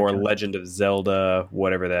or Legend of Zelda,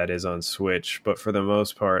 whatever that is on Switch. But for the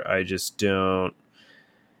most part, I just don't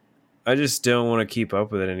want to keep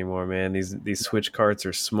up with it anymore, man. These Switch carts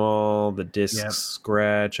are small. The discs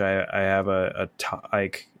scratch. I have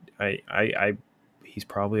he's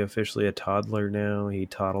probably officially a toddler now. He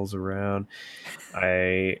toddles around.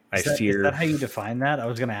 I fear. Is that how you define that? I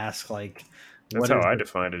was going to ask. That's how I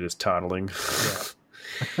defined it as toddling.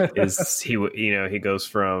 Yeah. Is he goes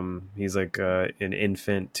from he's like an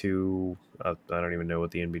infant to I don't even know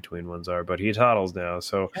what the in between ones are, but he toddles now.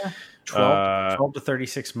 So 12 to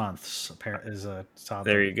 36 months is a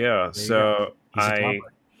toddler. There you go.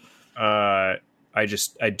 I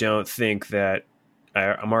don't think that.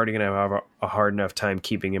 I'm already going to have a hard enough time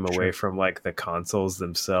keeping him away from the consoles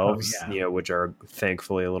themselves, which are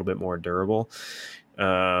thankfully a little bit more durable.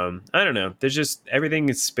 I don't know. There's just everything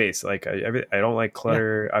is space. I don't like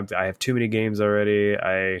clutter. Yeah. I have too many games already.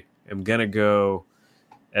 I am going to go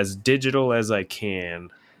as digital as I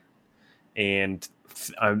can. And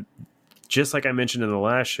I'm just like I mentioned in the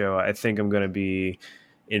last show, I think I'm going to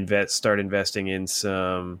start investing in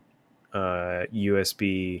some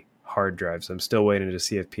USB hard drives. I'm still waiting to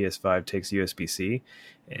see if PS5 takes USB-C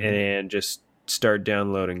and just start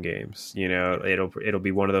downloading games. It'll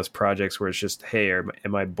be one of those projects where it's just, hey,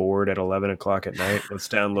 am I bored at 11 o'clock at night? Let's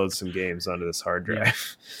download some games onto this hard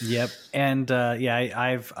drive. Yep. And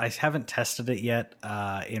I haven't tested it yet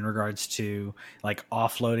in regards to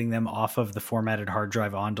offloading them off of the formatted hard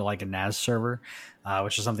drive onto a NAS server,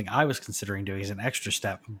 which is something I was considering doing as an extra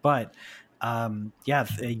step. But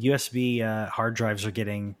USB hard drives are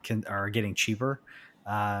getting cheaper.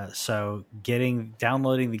 So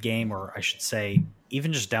downloading the game, or I should say,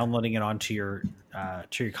 even just downloading it onto your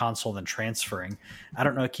console, then transferring. I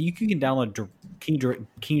don't know. Can you download?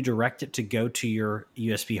 Can you direct it to go to your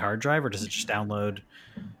USB hard drive, or does it just download?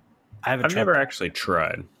 I've never actually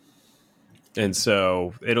tried, and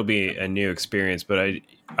so it'll be a new experience. But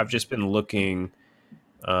I've just been looking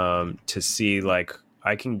to see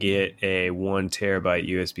I can get a 1 terabyte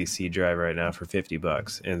USB-C drive right now for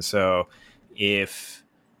 $50. And so if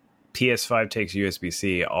PS5 takes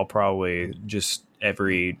USB-C, I'll probably just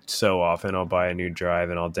every so often I'll buy a new drive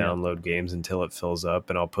and I'll download games until it fills up,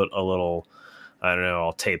 and I'll put a little, I don't know,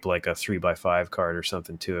 I'll tape a 3x5 card or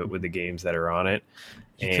something to it with the games that are on it.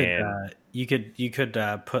 You could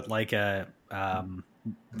put a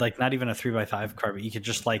not even a 3x5 card, but you could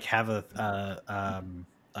just have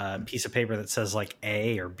a piece of paper that says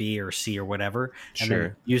A or B or C or whatever, and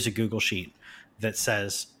then use a Google Sheet that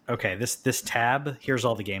says, okay, this tab, here's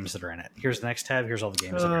all the games that are in it. Here's the next tab, here's all the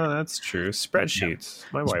games that are in it. Oh, that's true. Spreadsheets.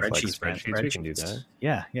 My wife likes spreadsheets. We can do that.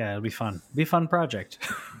 Yeah, it'll be fun. Be a fun project.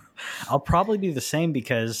 I'll probably do the same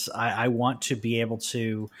because I want to be able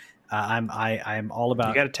to. I'm all about.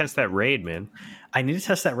 You got to test that raid, man. I need to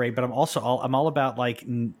test that raid, but I'm all about like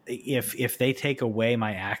if they take away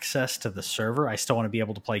my access to the server, I still want to be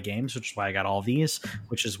able to play games, which is why I got all these,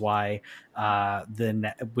 which is why I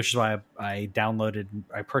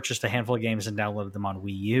purchased a handful of games and downloaded them on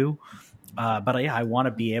Wii U. But yeah, I want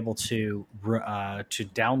to be able to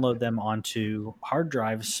download them onto hard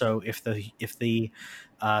drives. So if the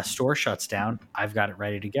store shuts down, I've got it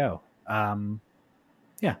ready to go.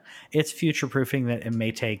 Yeah, it's future proofing that it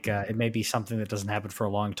may be something that doesn't happen for a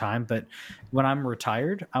long time. But when I'm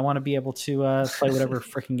retired, I want to be able to play whatever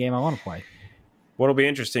freaking game I want to play. What'll be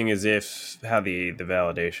interesting is how the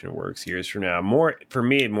validation works years from now. More for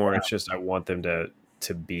me, it's just I want them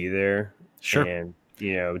to be there, sure, and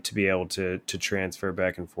to be able to transfer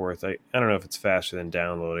back and forth. I don't know if it's faster than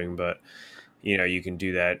downloading, but you can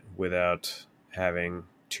do that without having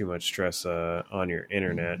too much stress on your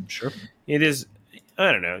internet. Sure, it is.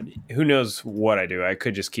 I don't know. Who knows what I do? I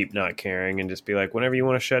could just keep not caring and just be like, whenever you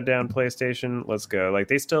want to shut down PlayStation, let's go. Like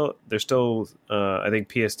they're still. I think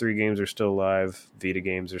PS3 games are still live. Vita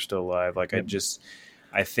games are still live. Like yep.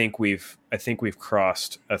 I think we've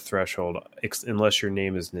crossed a threshold. Unless your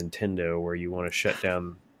name is Nintendo, where you want to shut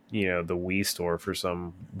down, the Wii store for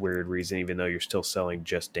some weird reason, even though you're still selling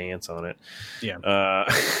Just Dance on it. Yeah.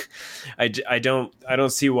 I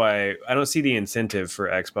don't see why. I don't see the incentive for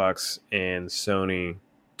Xbox and Sony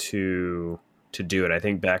to do it. I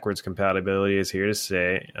think backwards compatibility is here to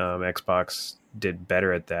stay. Xbox did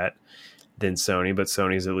better at that than Sony, but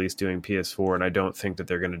Sony's at least doing PS4, and I don't think that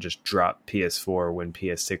they're going to just drop PS4 when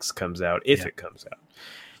PS6 comes out, if it comes out.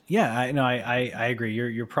 Yeah, I agree.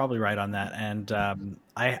 You're probably right on that. And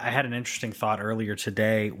I had an interesting thought earlier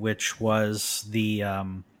today, which was the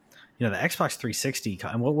Xbox 360.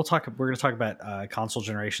 And we're going to talk about console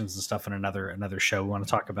generations and stuff in another show. We want to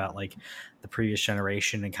talk about like the previous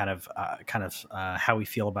generation and kind of how we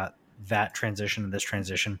feel about that transition and this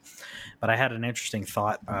transition. But I had an interesting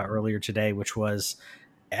thought earlier today, which was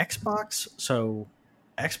Xbox. So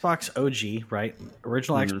Xbox OG, right?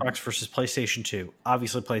 Original Xbox versus PlayStation 2.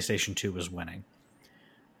 Obviously, PlayStation 2 was winning.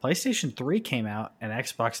 PlayStation 3 came out and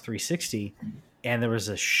Xbox 360, and there was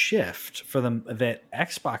a shift for them that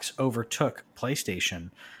Xbox overtook PlayStation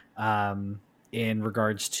in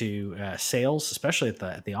regards to sales, especially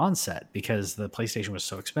at the onset, because the PlayStation was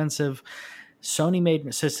so expensive.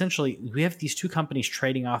 Sony so essentially we have these two companies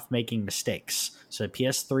trading off making mistakes. So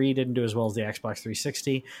PS3 didn't do as well as the Xbox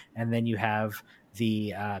 360, and then you have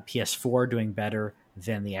the PS4 doing better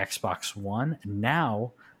than the Xbox One.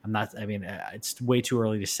 Now, it's way too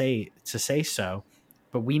early to say so,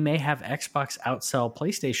 but we may have Xbox outsell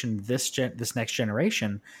PlayStation this next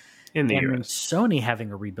generation, in the US. Sony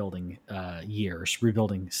having a rebuilding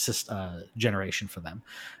generation for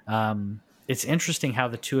them. It's interesting how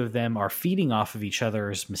the two of them are feeding off of each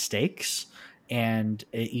other's mistakes and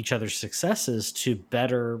each other's successes to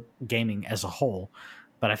better gaming as a whole.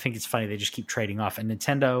 But I think it's funny they just keep trading off. And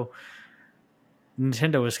Nintendo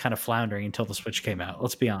was kind of floundering until the Switch came out.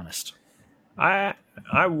 Let's be honest. I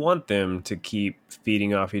want them to keep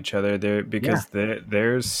feeding off each other there because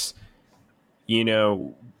there's, we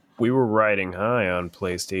were riding high on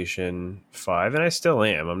PlayStation 5, and I still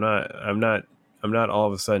am. I'm not all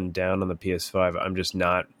of a sudden down on the PS5. I'm just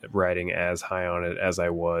not riding as high on it as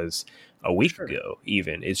I was a week ago.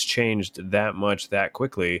 Even it's changed that much that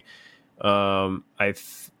quickly. I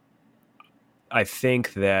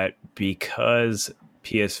think that because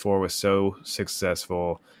PS4 was so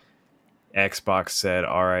successful, Xbox said,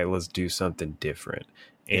 all right, let's do something different.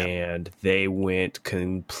 Yeah. And they went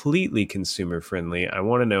completely consumer friendly. I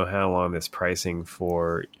want to know how long this pricing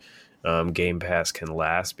for Game Pass can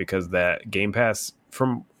last, because that Game Pass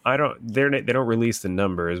they don't release the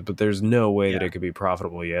numbers, but there's no way that it could be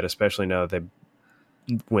profitable yet, especially now that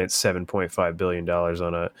they went $7.5 billion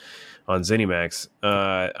on ZeniMax.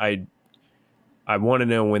 I want to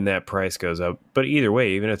know when that price goes up. But either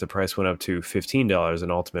way, even if the price went up to $15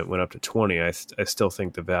 and Ultimate went up to $20, I still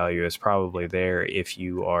think the value is probably there if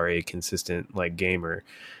you are a consistent gamer.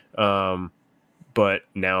 But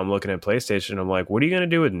now I'm looking at PlayStation. I'm like, what are you going to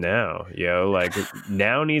do with Now?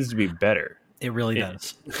 Now needs to be better. It really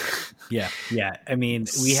does. Yeah. I mean,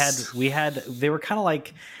 they were kind of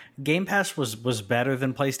like, Game Pass was better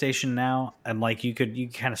than PlayStation Now, and you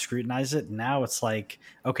kind of scrutinize it. Now it's like,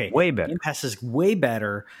 okay, way better. Game Pass is way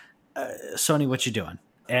better. Sony, what you doing?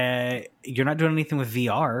 You're not doing anything with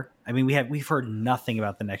VR. I mean, we've heard nothing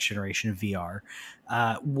about the next generation of VR.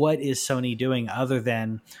 What is Sony doing other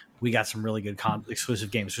than we got some really good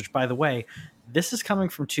exclusive games? Which, by the way, this is coming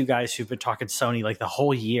from two guys who've been talking Sony like the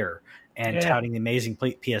whole year and touting the amazing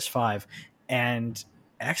PS5, and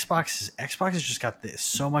Xbox has just got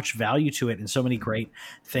so much value to it and so many great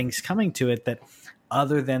things coming to it that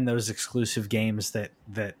other than those exclusive games that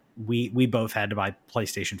we both had to buy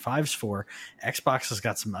PlayStation 5s for, Xbox has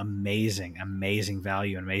got some amazing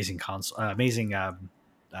value and amazing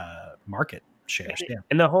market shares. Yeah.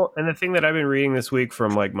 And the thing that I've been reading this week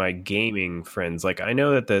from like my gaming friends, like I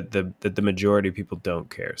know that the majority of people don't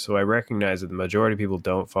care. So I recognize that the majority of people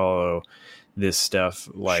don't follow this stuff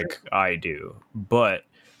like I do. But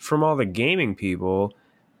from all the gaming people,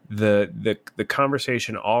 the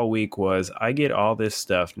conversation all week was, I get all this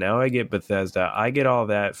stuff. Now I get Bethesda. I get all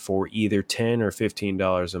that for either $10 or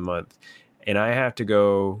 $15 a month. And I have to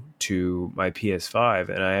go to my PS5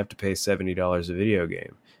 and I have to pay $70 a video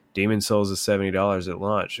game. Demon Souls is $70 at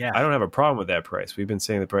launch. Yeah. I don't have a problem with that price. We've been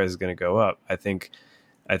saying the price is going to go up. I think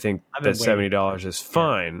that $70 is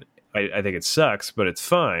fine. Yeah. I think it sucks, but it's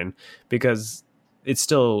fine because it's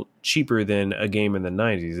still cheaper than a game in the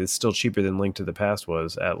 90s. It's still cheaper than Link to the Past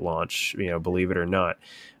was at launch, believe it or not.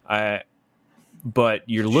 But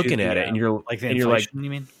you're looking at it and you're like, you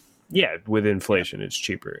mean? Yeah, with inflation, it's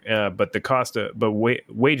cheaper. But the cost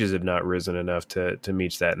wages have not risen enough to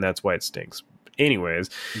meet that, and that's why it stinks. Anyways,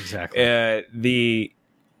 exactly.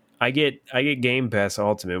 I get Game Pass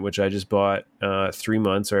Ultimate, which I just bought 3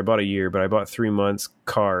 months, or I bought a year, but I bought 3 months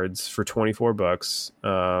cards for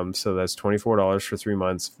 $24. So that's $24 for 3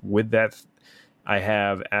 months. With that, I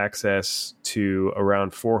have access to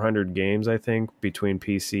around 400 games, I think, between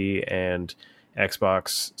PC and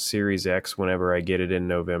Xbox Series X whenever I get it in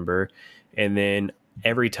November. And then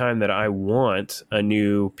every time that I want a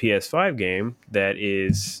new PS5 game that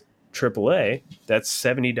is AAA, that's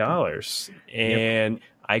 $70. And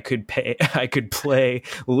I could play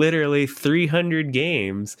literally 300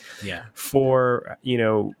 games for,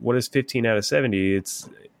 what is 15 out of 70? It's,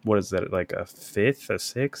 what is that, like a fifth, a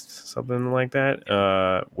sixth, something like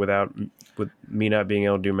that? With me not being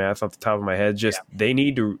able to do math off the top of my head, they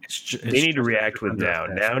need to react with now.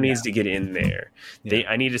 Now needs to get in there. Yeah.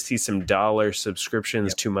 I need to see some dollar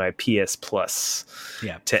subscriptions to my PS Plus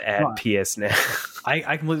to add PS Now.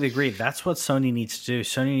 I completely agree. That's what Sony needs to do.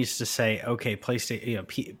 Sony needs to say, okay,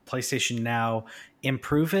 PlayStation Now,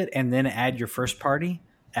 improve it, and then add your first party,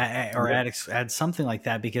 add something like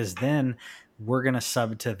that, because then we're going to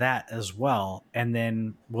sub to that as well, and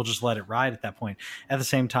then we'll just let it ride at that point. At the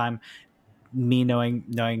same time, me knowing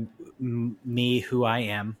me, who I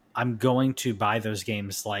am, I'm going to buy those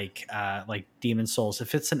games like Demon Souls.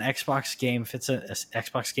 If it's an Xbox game, if it's an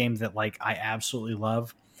Xbox game that like I absolutely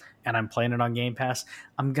love and I'm playing it on Game Pass,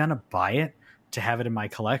 I'm going to buy it to have it in my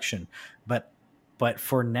collection. But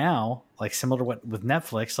for now, like similar to what with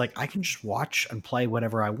Netflix, like I can just watch and play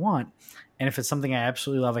whatever I want. And if it's something I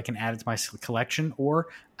absolutely love, I can add it to my collection, or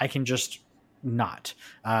I can just not.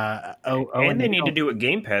 And they need to do what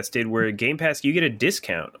Game Pass did, where Game Pass, you get a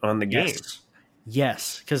discount on the game.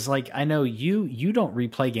 Yes, because like I know you don't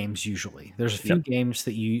replay games usually. There's a few games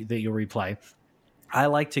that you'll replay. I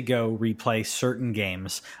like to go replay certain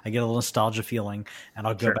games. I get a little nostalgia feeling, and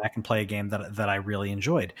I'll go back and play a game that I really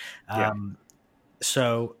enjoyed.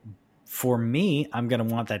 So for me, I'm going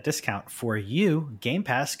to want that discount. For you, Game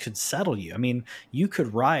Pass could settle you. I mean, you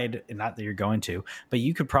could ride, not that you're going to, but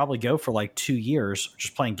you could probably go for like 2 years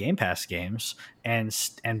just playing Game Pass games and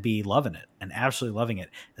be loving it and absolutely loving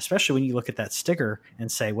it. Especially when you look at that sticker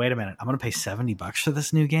and say, wait a minute, I'm going to pay $70 for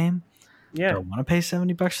this new game. Yeah. Do I want to pay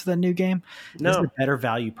 $70 for that new game? No. This is a better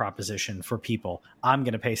value proposition for people. I'm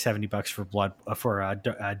going to pay $70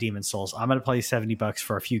 for Demon Souls. I'm going to pay $70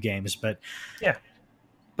 for a few games, but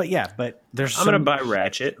there's. I'm going to buy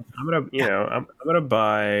Ratchet. I'm going to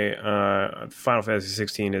buy Final Fantasy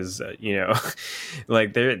 16. Is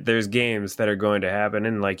like there's games that are going to happen,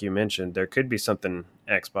 and like you mentioned, there could be something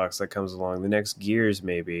Xbox that comes along. The next Gears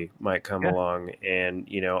maybe might come along, and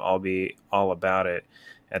I'll be all about it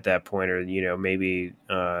at that point. Or maybe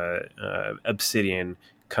Obsidian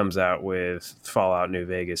comes out with Fallout New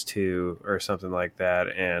Vegas 2 or something like that.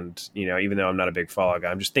 And even though I'm not a big Fallout guy,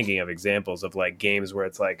 I'm just thinking of examples of like games where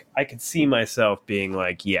it's like I could see myself being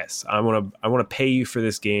like, yes, I want to pay you for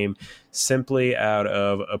this game simply out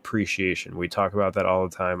of appreciation. We talk about that all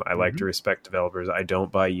the time. I like to respect developers. I don't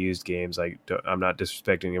buy used games. I'm not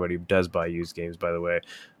disrespecting anybody who does buy used games, by the way.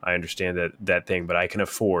 I understand that thing, but I can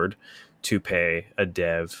afford to pay a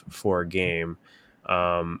dev for a game.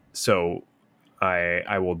 So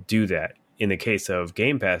I will do that. In the case of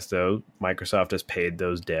Game Pass, though, Microsoft has paid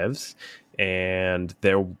those devs, and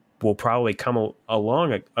they're will probably come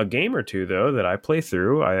along a game or two though that I play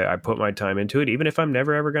through. I put my time into it, even if I'm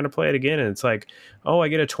never ever going to play it again. And it's like, oh, I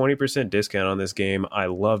get a 20% discount on this game. I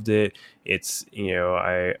loved it. It's,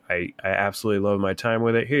 I absolutely love my time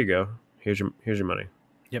with it. Here you go. Here's your money.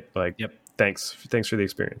 Yep. Like, yep. Thanks for the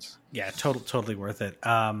experience. Yeah, totally worth it.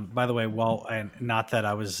 By the way, and not that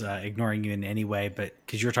I was ignoring you in any way, but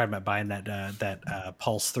because you were talking about buying that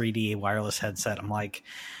Pulse 3D wireless headset, I'm like,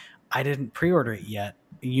 I didn't pre-order it yet.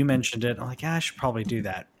 You mentioned it. I'm like, yeah, I should probably do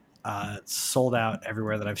that. It's sold out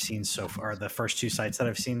everywhere that I've seen so far. The first 2 sites that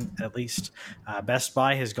I've seen, at least. Best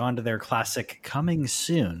Buy has gone to their classic coming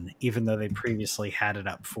soon, even though they previously had it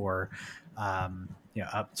up for,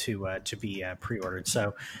 up to be pre-ordered.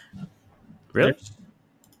 So, really,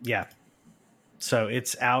 yeah. So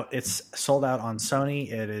it's out. It's sold out on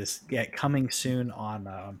Sony. It is coming soon on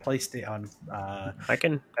PlayStation. I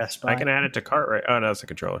can Best Buy. I can add it to cart, right? Oh no, it's a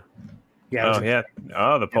controller. Yeah.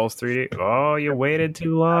 Oh, the Pulse 3D. Oh, you waited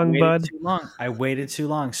too long, bud. I waited too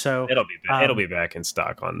long. So it'll be back in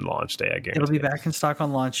stock on launch day. I guarantee. It'll be back in stock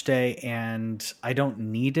on launch day, and I don't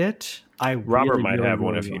need it. Robert might have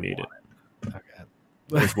one if you need it. Okay.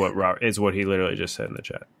 Is what he literally just said in the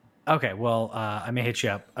chat. Okay, well, I may hit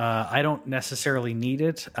you up. I don't necessarily need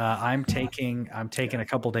it. I'm taking a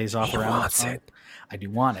couple days off around. Wants it. I do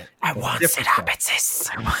want it. I want it.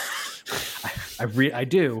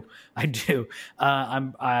 I do.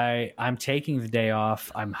 I'm taking the day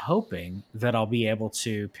off. I'm hoping that I'll be able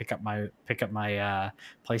to pick up my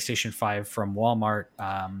PlayStation 5 from Walmart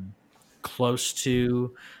close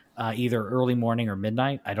to either early morning or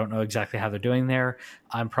midnight. I don't know exactly how they're doing there.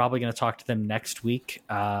 I'm probably going to talk to them next week.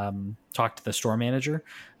 Talk to the store manager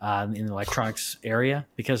in the electronics area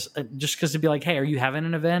because to be like, hey, are you having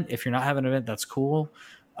an event? If you're not having an event, that's cool.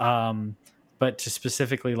 But to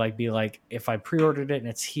specifically be like, if I pre-ordered it and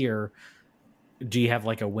it's here, do you have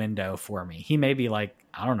like a window for me? He may be like,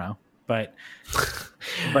 I don't know, but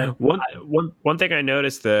one thing I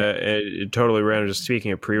noticed totally random, just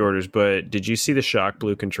speaking of pre-orders, but did you see the Shock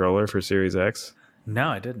Blue controller for Series X? No,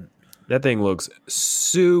 I didn't. That thing looks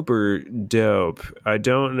super dope. I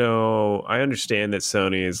don't know. I understand that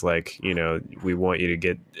Sony is like, we want you to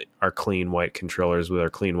get our clean white controllers with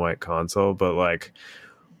our clean white console, but like,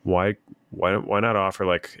 why not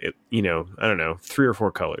offer I don't know, 3 or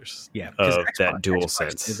 4 colors of that dual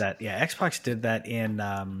sense? Did that. Yeah, Xbox did that in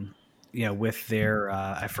with their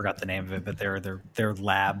I forgot the name of it, but their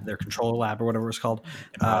lab, their controller lab or whatever it's called.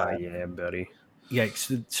 Yeah, buddy. Yeah,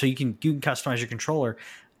 so you can customize your controller.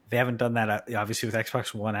 They haven't done that obviously with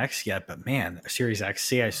Xbox One X yet, but man, Series X.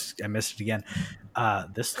 See, I missed it again.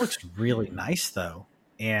 This looks really nice though.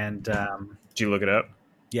 And did you look it up?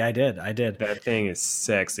 Yeah, I did. That thing is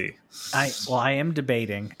sexy. I am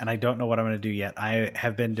debating, and I don't know what I'm going to do yet. I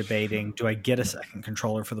have been debating: do I get a second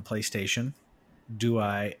controller for the PlayStation? Do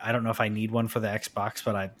I? I don't know if I need one for the Xbox,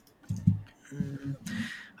 but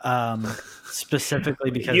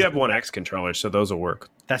specifically because you have One X controllers, so those will work.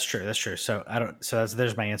 That's true. So I don't. So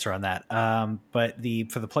there's my answer on that. But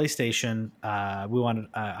for the PlayStation, I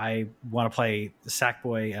want to play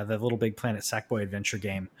Sackboy, the Little Big Planet Sackboy Adventure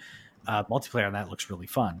game. Multiplayer on that looks really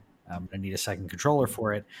fun. I'm gonna need a second controller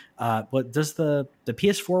for it. But does the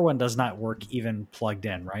PS4 one does not work even plugged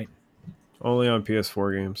in, right? Only on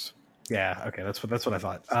PS4 games. Yeah. Okay. That's what I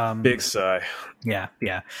thought. Big sigh. Yeah.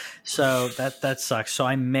 So that sucks. So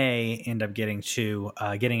I may end up getting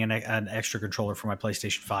an extra controller for my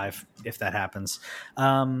PlayStation 5 if that happens.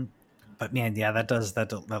 But man, yeah,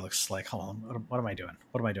 that looks like. Hold on. What am I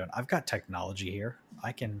doing? I've got technology here.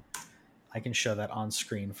 I can show that on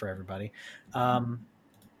screen for everybody.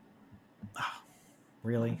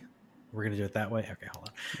 Really? We're going to do it that way? Okay, hold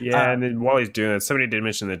on. Yeah, and then while he's doing that, somebody did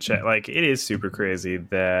mention in the chat, it is super crazy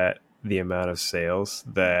that the amount of sales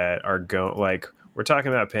that are going, we're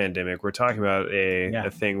talking about pandemic. We're talking about a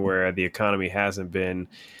thing where the economy hasn't been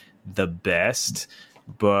the best,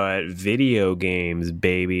 but video games,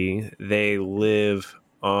 baby, they live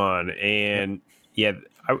on. And yeah,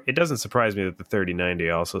 it doesn't surprise me that the 3090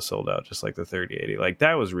 also sold out just like the 3080.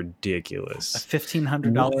 That was ridiculous. A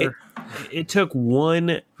 $1,500. It took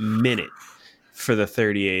 1 minute for the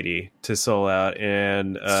 3080 to sell out,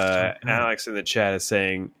 and Alex in the chat is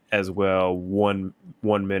saying as well 1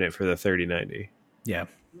 minute for the 3090. Yeah,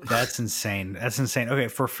 that's insane. Okay,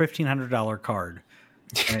 for a $1,500 card,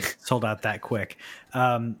 and it sold out that quick.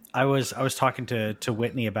 I was talking to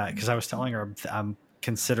Whitney about it because I was telling her I'm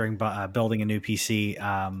considering building a new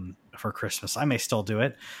PC for Christmas. I may still do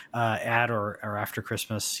it at or after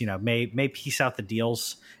Christmas. May piece out the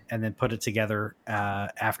deals and then put it together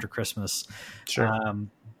after Christmas. Sure.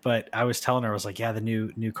 but I was telling her, I was like, yeah, the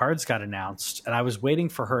new cards got announced, and I was waiting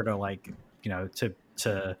for her to like,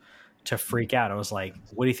 to freak out. I was like,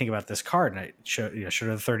 what do you think about this card? And I showed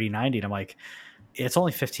her the 3090, and I'm like, it's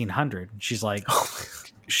only 1,500. She's like,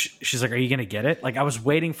 she's like, are you gonna get it? Like, I was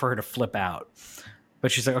waiting for her to flip out,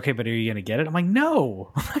 but she's like, okay, but are you gonna get it? I'm like,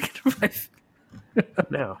 no.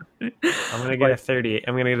 No, I'm gonna get a 30.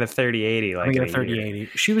 I'm gonna get a 3080. Like, I'm gonna get a 3080.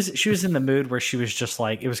 She was in the mood where she was just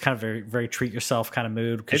like, it was kind of very, very treat yourself kind of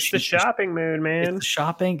mood. It's the shopping mood, man. It's the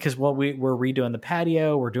shopping, because we're redoing the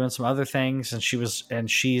patio, we're doing some other things, and she's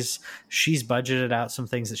budgeted out some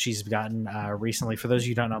things that she's gotten recently. For those of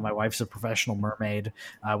you who don't know, my wife's a professional mermaid,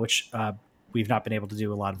 which we've not been able to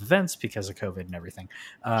do a lot of events because of COVID and everything.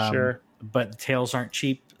 Sure, but the tails aren't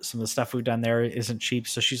cheap. Some of the stuff we've done there isn't cheap.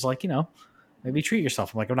 So she's like, maybe treat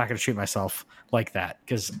yourself. I'm like, I'm not going to treat myself like that,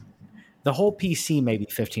 because the whole PC may be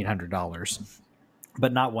 $1,500,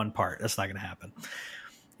 but not one part. That's not going to happen.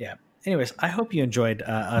 Yeah. Anyways, I hope you enjoyed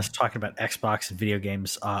us talking about Xbox and video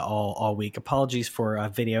games all week. Apologies for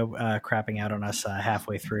video crapping out on us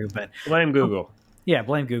halfway through, but blame Google. Yeah,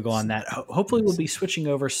 blame Google on that. Hopefully, we'll be switching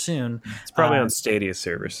over soon. It's probably on Stadia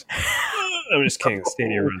servers. I'm just kidding.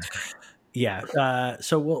 Stadia runs. Yeah,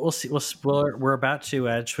 so we'll see. We're about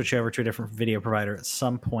to switch over to a different video provider at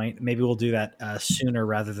some point. Maybe we'll do that sooner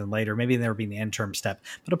rather than later. Maybe there will be an interim step.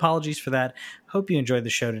 But apologies for that. Hope you enjoyed the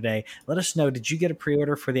show today. Let us know. Did you get a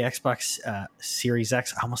pre-order for the Xbox Series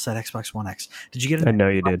X? I almost said Xbox One X. Did you get? I know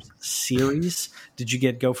you did. Series? Did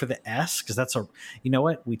you go for the S? Because that's you know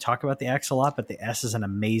what, we talk about the X a lot, but the S is an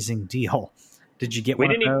amazing deal. Did you get one?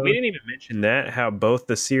 We didn't even mention that, how both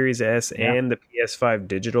the Series S and the PS5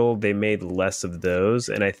 digital, they made less of those,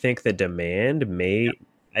 and I think the demand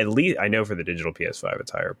at least, I know for the digital PS5 it's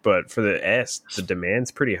higher, but for the S, the demand's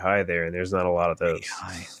pretty high there, and there's not a lot of those.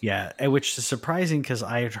 Yeah, which is surprising, because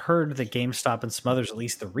I had heard that GameStop and some others, at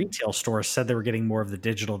least the retail stores, said they were getting more of the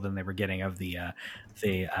digital than they were getting of the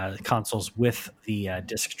consoles with the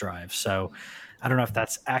disc drive. So I don't know if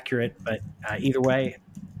that's accurate, but either way,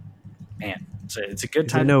 man, it's a good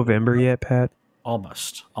time. Is it November yet, Pat?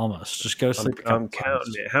 Almost. Just go sleep. I'm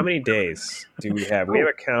counting it. How many days do we have? We have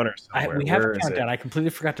a counter somewhere. We have a countdown. I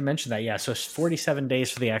completely forgot to mention that. Yeah, so it's 47 days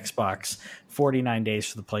for the Xbox, 49 days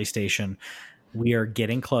for the PlayStation. We are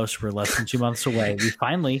getting close. We're less than 2 months away.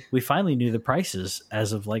 We finally knew the prices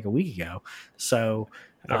as of like a week ago. So,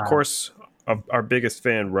 of course, our biggest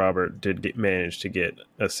fan, Robert, did manage to get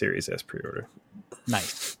a Series S pre-order.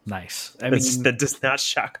 Nice. That does not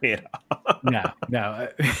shock me at all. No.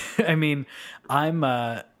 I mean,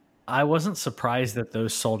 I wasn't surprised that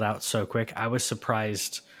those sold out so quick. I was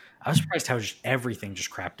surprised how just everything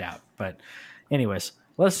just crapped out. But anyways,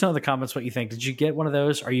 let us know in the comments what you think. Did you get one of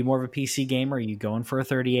those? Are you more of a PC gamer? Are you going for a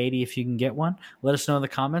 3080 if you can get one? Let us know in the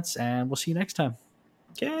comments, and we'll see you next time.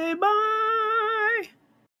 Okay, bye.